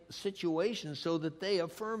manipulate situations so that they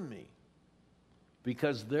affirm me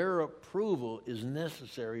because their approval is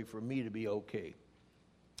necessary for me to be okay.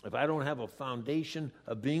 If I don't have a foundation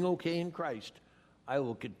of being okay in Christ, I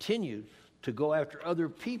will continue to go after other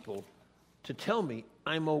people to tell me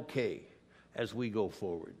I'm okay as we go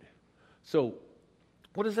forward. So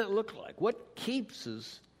what does that look like? What keeps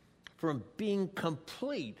us from being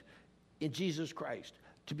complete in Jesus Christ?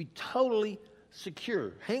 To be totally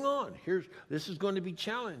secure. Hang on. This is going to be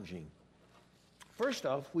challenging. First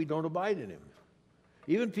off, we don't abide in him.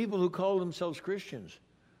 Even people who call themselves Christians,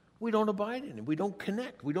 we don't abide in him. We don't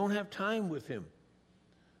connect. We don't have time with him.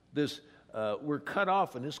 We're cut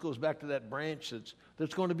off, and this goes back to that branch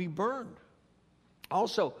that's going to be burned.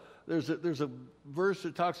 Also, there's a verse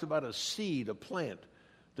that talks about a seed, a plant,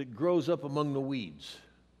 that grows up among the weeds.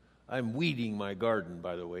 I'm weeding my garden,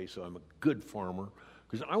 by the way, so I'm a good farmer,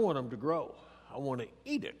 because I want them to grow. I want to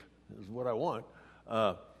eat it, is what I want.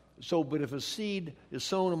 But if a seed is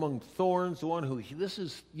sown among thorns, the one who, this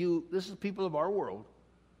is people of our world,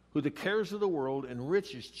 who the cares of the world and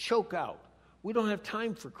riches choke out. We don't have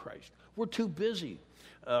time for Christ. We're too busy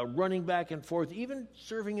running back and forth. Even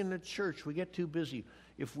serving in the church, we get too busy.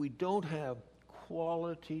 If we don't have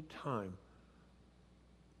quality time,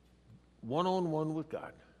 one-on-one with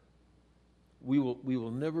God, we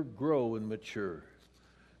will never grow and mature.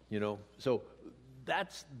 So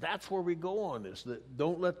that's where we go on this.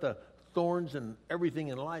 Don't let the thorns and everything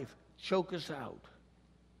in life choke us out.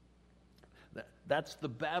 That's the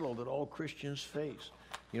battle that all Christians face.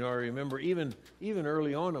 I remember even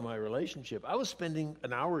early on in my relationship, I was spending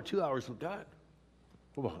an hour or 2 hours with God.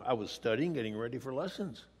 Well, I was studying, getting ready for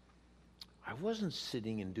lessons. I wasn't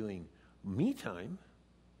sitting and doing me time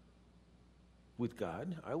with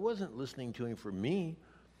God. I wasn't listening to him for me.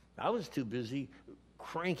 I was too busy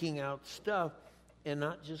cranking out stuff and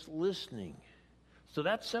not just listening. So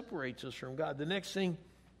that separates us from God. The next thing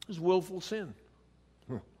is willful sin.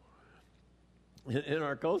 In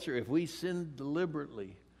our culture, if we sin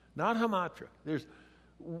deliberately, not hamatra,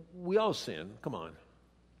 we all sin, come on,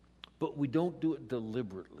 but we don't do it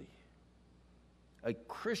deliberately. A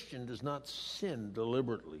Christian does not sin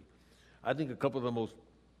deliberately. I think a couple of the most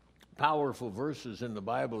powerful verses in the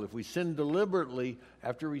Bible, if we sin deliberately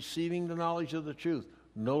after receiving the knowledge of the truth,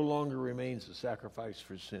 no longer remains a sacrifice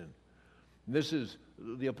for sin. And this is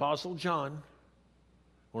the Apostle John,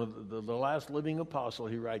 one of the last living apostle.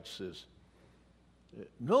 He writes this: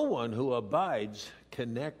 no one who abides,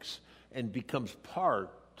 connects, and becomes part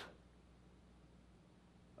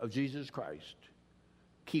of Jesus Christ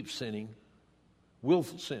keeps sinning.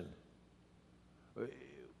 Willful sin.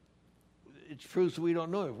 It proves we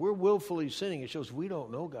don't know. If we're willfully sinning, it shows we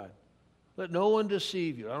don't know God. Let no one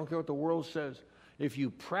deceive you. I don't care what the world says. If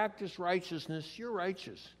you practice righteousness, you're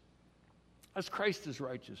righteous. As Christ is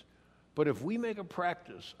righteous. But if we make a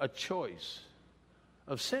practice, a choice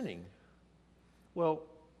of sinning, well,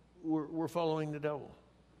 we're following the devil.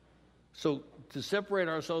 So to separate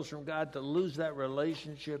ourselves from God, to lose that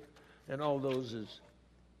relationship and all those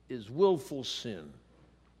is willful sin.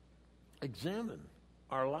 Examine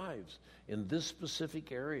our lives in this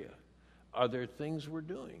specific area. Are there things we're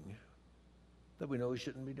doing that we know we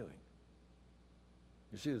shouldn't be doing?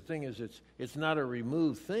 You see, the thing is, it's not a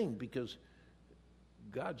removed thing because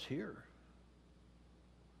God's here.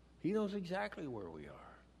 He knows exactly where we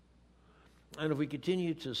are. And if we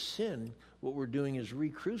continue to sin, what we're doing is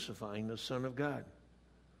re-crucifying the Son of God.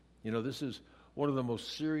 This is one of the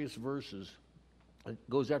most serious verses. It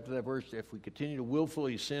goes after that verse, if we continue to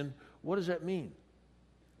willfully sin, what does that mean?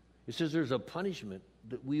 It says there's a punishment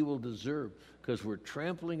that we will deserve because we're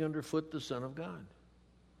trampling underfoot the Son of God.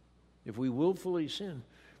 If we willfully sin,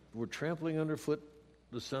 we're trampling underfoot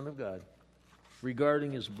the Son of God,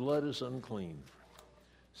 regarding his blood as unclean.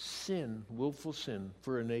 Sin, willful sin,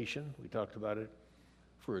 for a nation, we talked about it,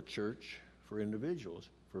 for a church, for individuals,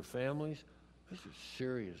 for families, this is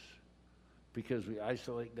serious because we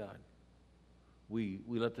isolate God. We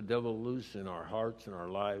let the devil loose in our hearts and our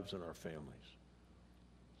lives and our families.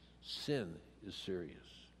 Sin is serious.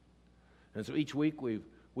 And so each week we've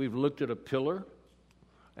looked at a pillar,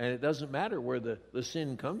 and it doesn't matter where the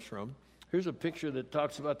sin comes from. Here's a picture that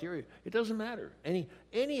talks about the area. It doesn't matter.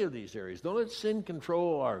 Any of these areas. Don't let sin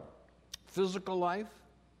control our physical life.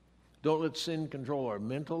 Don't let sin control our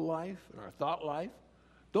mental life and our thought life.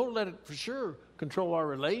 Don't let it, for sure, control our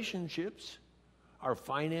relationships, our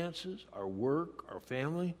finances, our work, our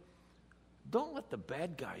family. Don't let the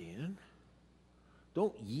bad guy in.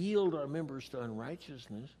 Don't yield our members to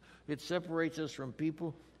unrighteousness. It separates us from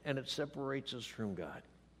people, and it separates us from God.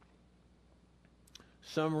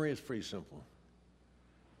 Summary is pretty simple.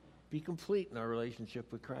 Be complete in our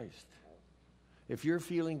relationship with Christ. If you're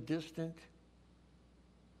feeling distant,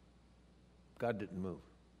 God didn't move.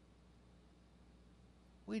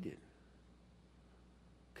 We did.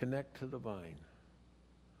 Connect to the vine.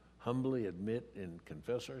 Humbly admit and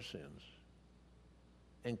confess our sins.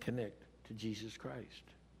 And connect to Jesus Christ.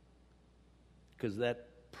 Because that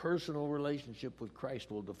personal relationship with Christ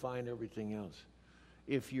will define everything else.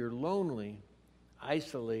 If you're lonely,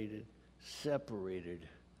 isolated, separated,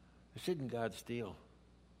 this isn't God's deal.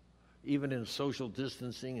 Even in social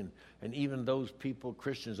distancing and even those people,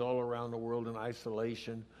 Christians all around the world in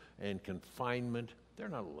isolation and confinement, they're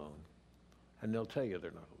not alone. And they'll tell you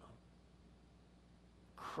they're not alone.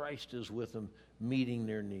 Christ is with them, meeting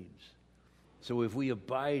their needs. So if we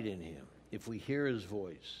abide in him, if we hear his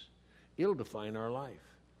voice, it'll define our life.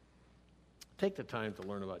 Take the time to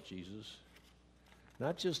learn about Jesus.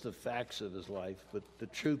 Not just the facts of his life, but the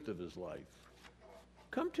truth of his life.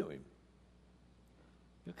 Come to him.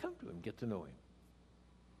 You'll come to him, get to know him.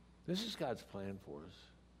 This is God's plan for us.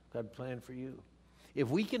 God's plan for you. If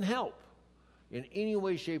we can help in any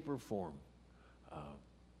way, shape, or form,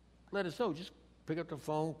 let us know. Just pick up the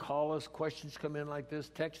phone, call us. Questions come in like this,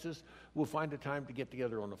 text us. We'll find a time to get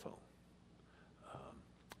together on the phone.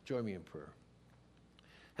 Join me in prayer.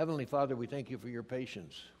 Heavenly Father, we thank you for your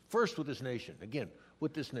patience. First with this nation. Again,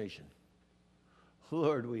 with this nation.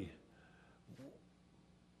 Lord,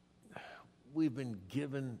 we've been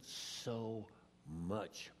given so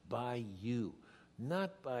much by you.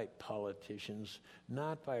 Not by politicians,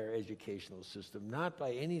 not by our educational system, not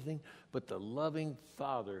by anything, but the loving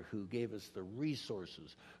Father who gave us the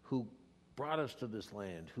resources, who brought us to this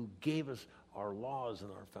land, who gave us our laws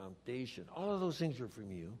and our foundation. All of those things are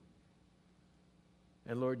from you.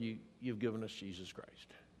 And Lord, you've given us Jesus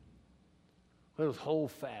Christ. Let us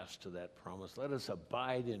hold fast to that promise. Let us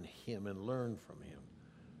abide in him and learn from him.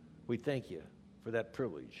 We thank you for that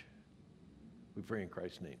privilege. We pray in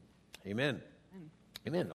Christ's name. Amen.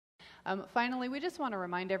 Amen. Finally, we just want to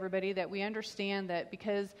remind everybody that we understand that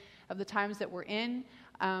because of the times that we're in,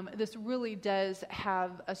 this really does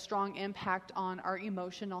have a strong impact on our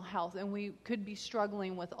emotional health, and we could be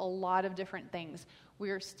struggling with a lot of different things. We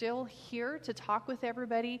are still here to talk with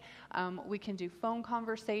everybody. We can do phone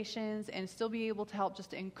conversations and still be able to help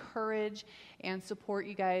just encourage and support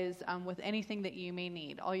you guys with anything that you may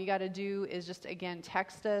need. All you got to do is just, again,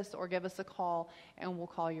 text us or give us a call, and we'll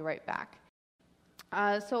call you right back.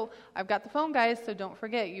 So I've got the phone, guys, so don't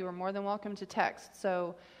forget, you are more than welcome to text.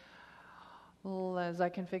 So as I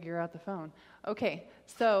can figure out the phone. Okay,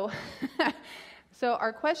 so so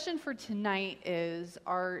our question for tonight is,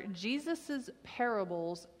 are Jesus'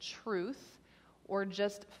 parables truth or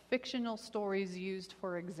just fictional stories used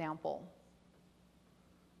for example?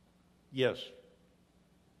 Yes.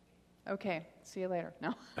 Okay, see you later.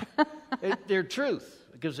 No. They're truth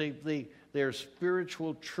because they're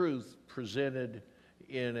spiritual truth presented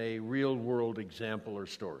in a real-world example or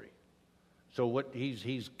story. So what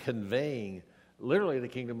he's conveying, literally the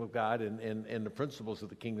kingdom of God and the principles of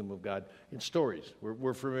the kingdom of God in stories.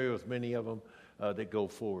 We're familiar with many of them that go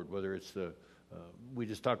forward, whether it's we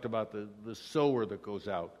just talked about the sower that goes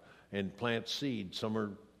out and plants seed.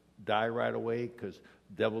 Some die right away because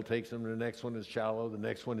the devil takes them. The next one is shallow. The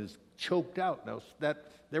next one is choked out. Now,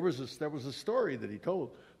 there was a story that he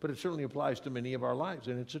told, but it certainly applies to many of our lives,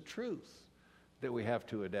 and it's a truth that we have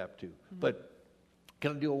to adapt to. Mm-hmm. But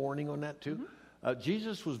can I do a warning on that too? Mm-hmm.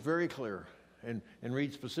 Jesus was very clear and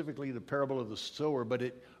read specifically the parable of the sower, but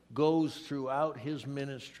it goes throughout his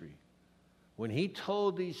ministry. When he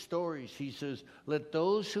told these stories, he says, let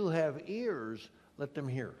those who have ears, let them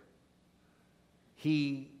hear.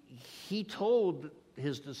 He told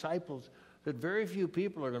his disciples that very few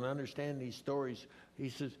people are going to understand these stories. He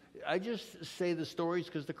says, I just say the stories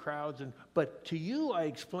because the crowds, but to you I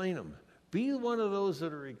explain them. Be one of those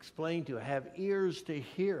that are explained to, have ears to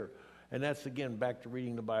hear. And that's, again, back to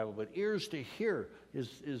reading the Bible. But ears to hear is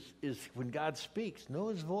when God speaks. Know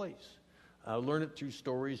his voice. Learn it through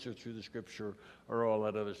stories or through the scripture or all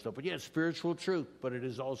that other stuff. But yeah, it's spiritual truth, but it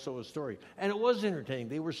is also a story. And it was entertaining.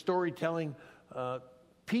 They were storytelling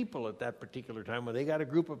people at that particular time. When they got a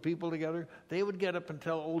group of people together, they would get up and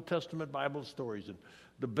tell Old Testament Bible stories. And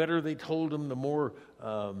the better they told them, the more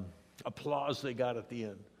applause they got at the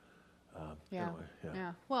end. Yeah.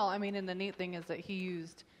 Well, I mean, and the neat thing is that he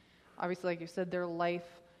used, obviously, like you said, their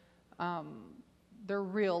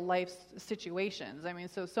real life situations. I mean,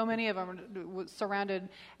 so many of them surrounded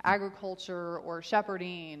agriculture or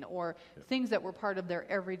shepherding or things that were part of their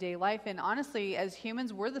everyday life. And honestly, as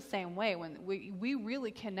humans, we're the same way. When we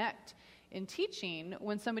really connect in teaching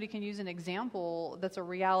when somebody can use an example that's a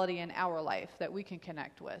reality in our life that we can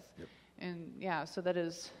connect with. Yep. And yeah, so that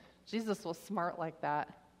is, Jesus was smart like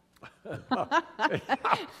that.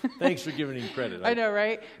 Thanks for giving him credit. I know,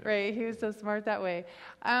 right? Yeah. Right. He was so smart that way.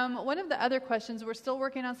 One of the other questions, we're still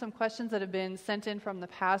working on some questions that have been sent in from the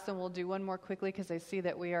past, and we'll do one more quickly because I see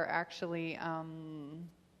that we are actually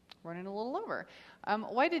running a little over.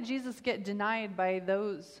 Why did Jesus get denied by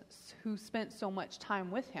those who spent so much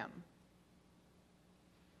time with him?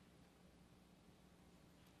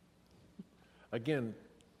 Again,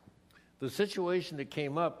 the situation that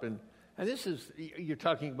came up, and this is, you're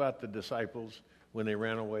talking about the disciples when they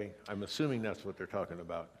ran away. I'm assuming that's what they're talking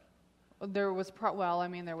about. There was,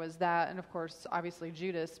 there was that, and of course, obviously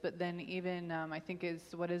Judas, but then even, I think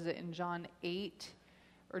in John 8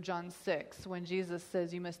 or John 6, when Jesus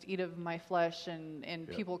says, you must eat of my flesh, and yep.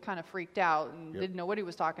 People kind of freaked out and yep. didn't know what he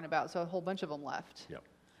was talking about, so a whole bunch of them left.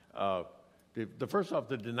 Yeah. The first off,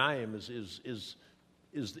 to deny him is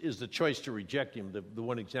the choice to reject him. The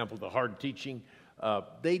one example, the hard teaching,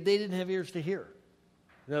 They didn't have ears to hear.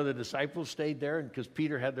 Now, the disciples stayed there, and because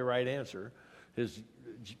Peter had the right answer.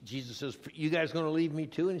 Jesus says, you guys going to leave me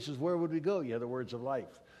too? And he says, where would we go? You have the words of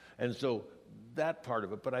life. And so that part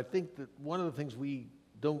of it. But I think that one of the things we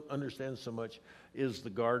don't understand so much is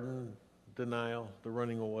the garden denial, the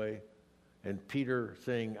running away, and Peter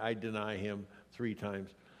saying, I deny him 3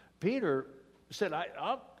 times. Peter said,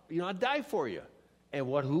 I'll die for you. And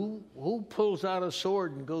who pulls out a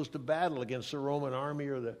sword and goes to battle against the Roman army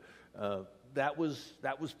or that was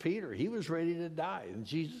Peter. He was ready to die. And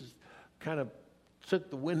Jesus kind of took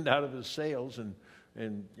the wind out of his sails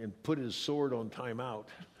and put his sword on timeout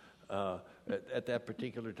at that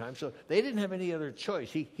particular time. So they didn't have any other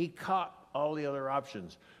choice. He caught all the other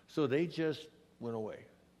options. So they just went away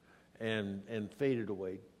and faded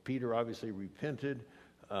away. Peter obviously repented.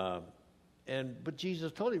 But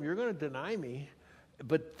Jesus told him, you're going to deny me,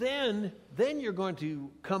 but then you're going to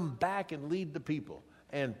come back and lead the people.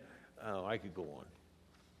 And I could go on.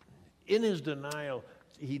 In his denial,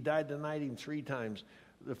 he denied him 3 times.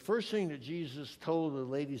 The first thing that Jesus told the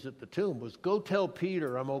ladies at the tomb was, go tell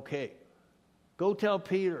Peter I'm okay. Go tell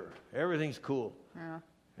Peter everything's cool. Yeah.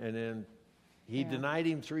 And then he denied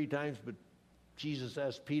him 3 times, but Jesus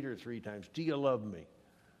asked Peter 3 times, do you love me?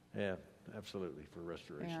 Yeah, absolutely, for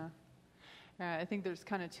restoration. Yeah. I think there's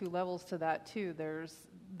kind of 2 levels to that, too. There's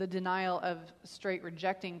the denial of straight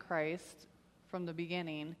rejecting Christ from the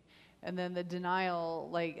beginning, and then the denial,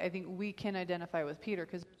 like I think we can identify with Peter,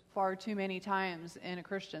 because far too many times in a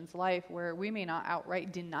Christian's life where we may not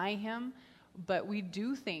outright deny him, but we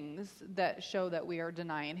do things that show that we are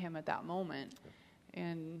denying him at that moment.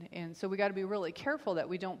 And so we got to be really careful that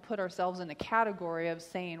we don't put ourselves in a category of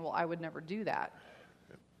saying, well, I would never do that.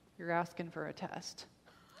 You're asking for a test.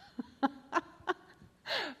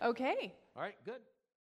 Okay. All right, good.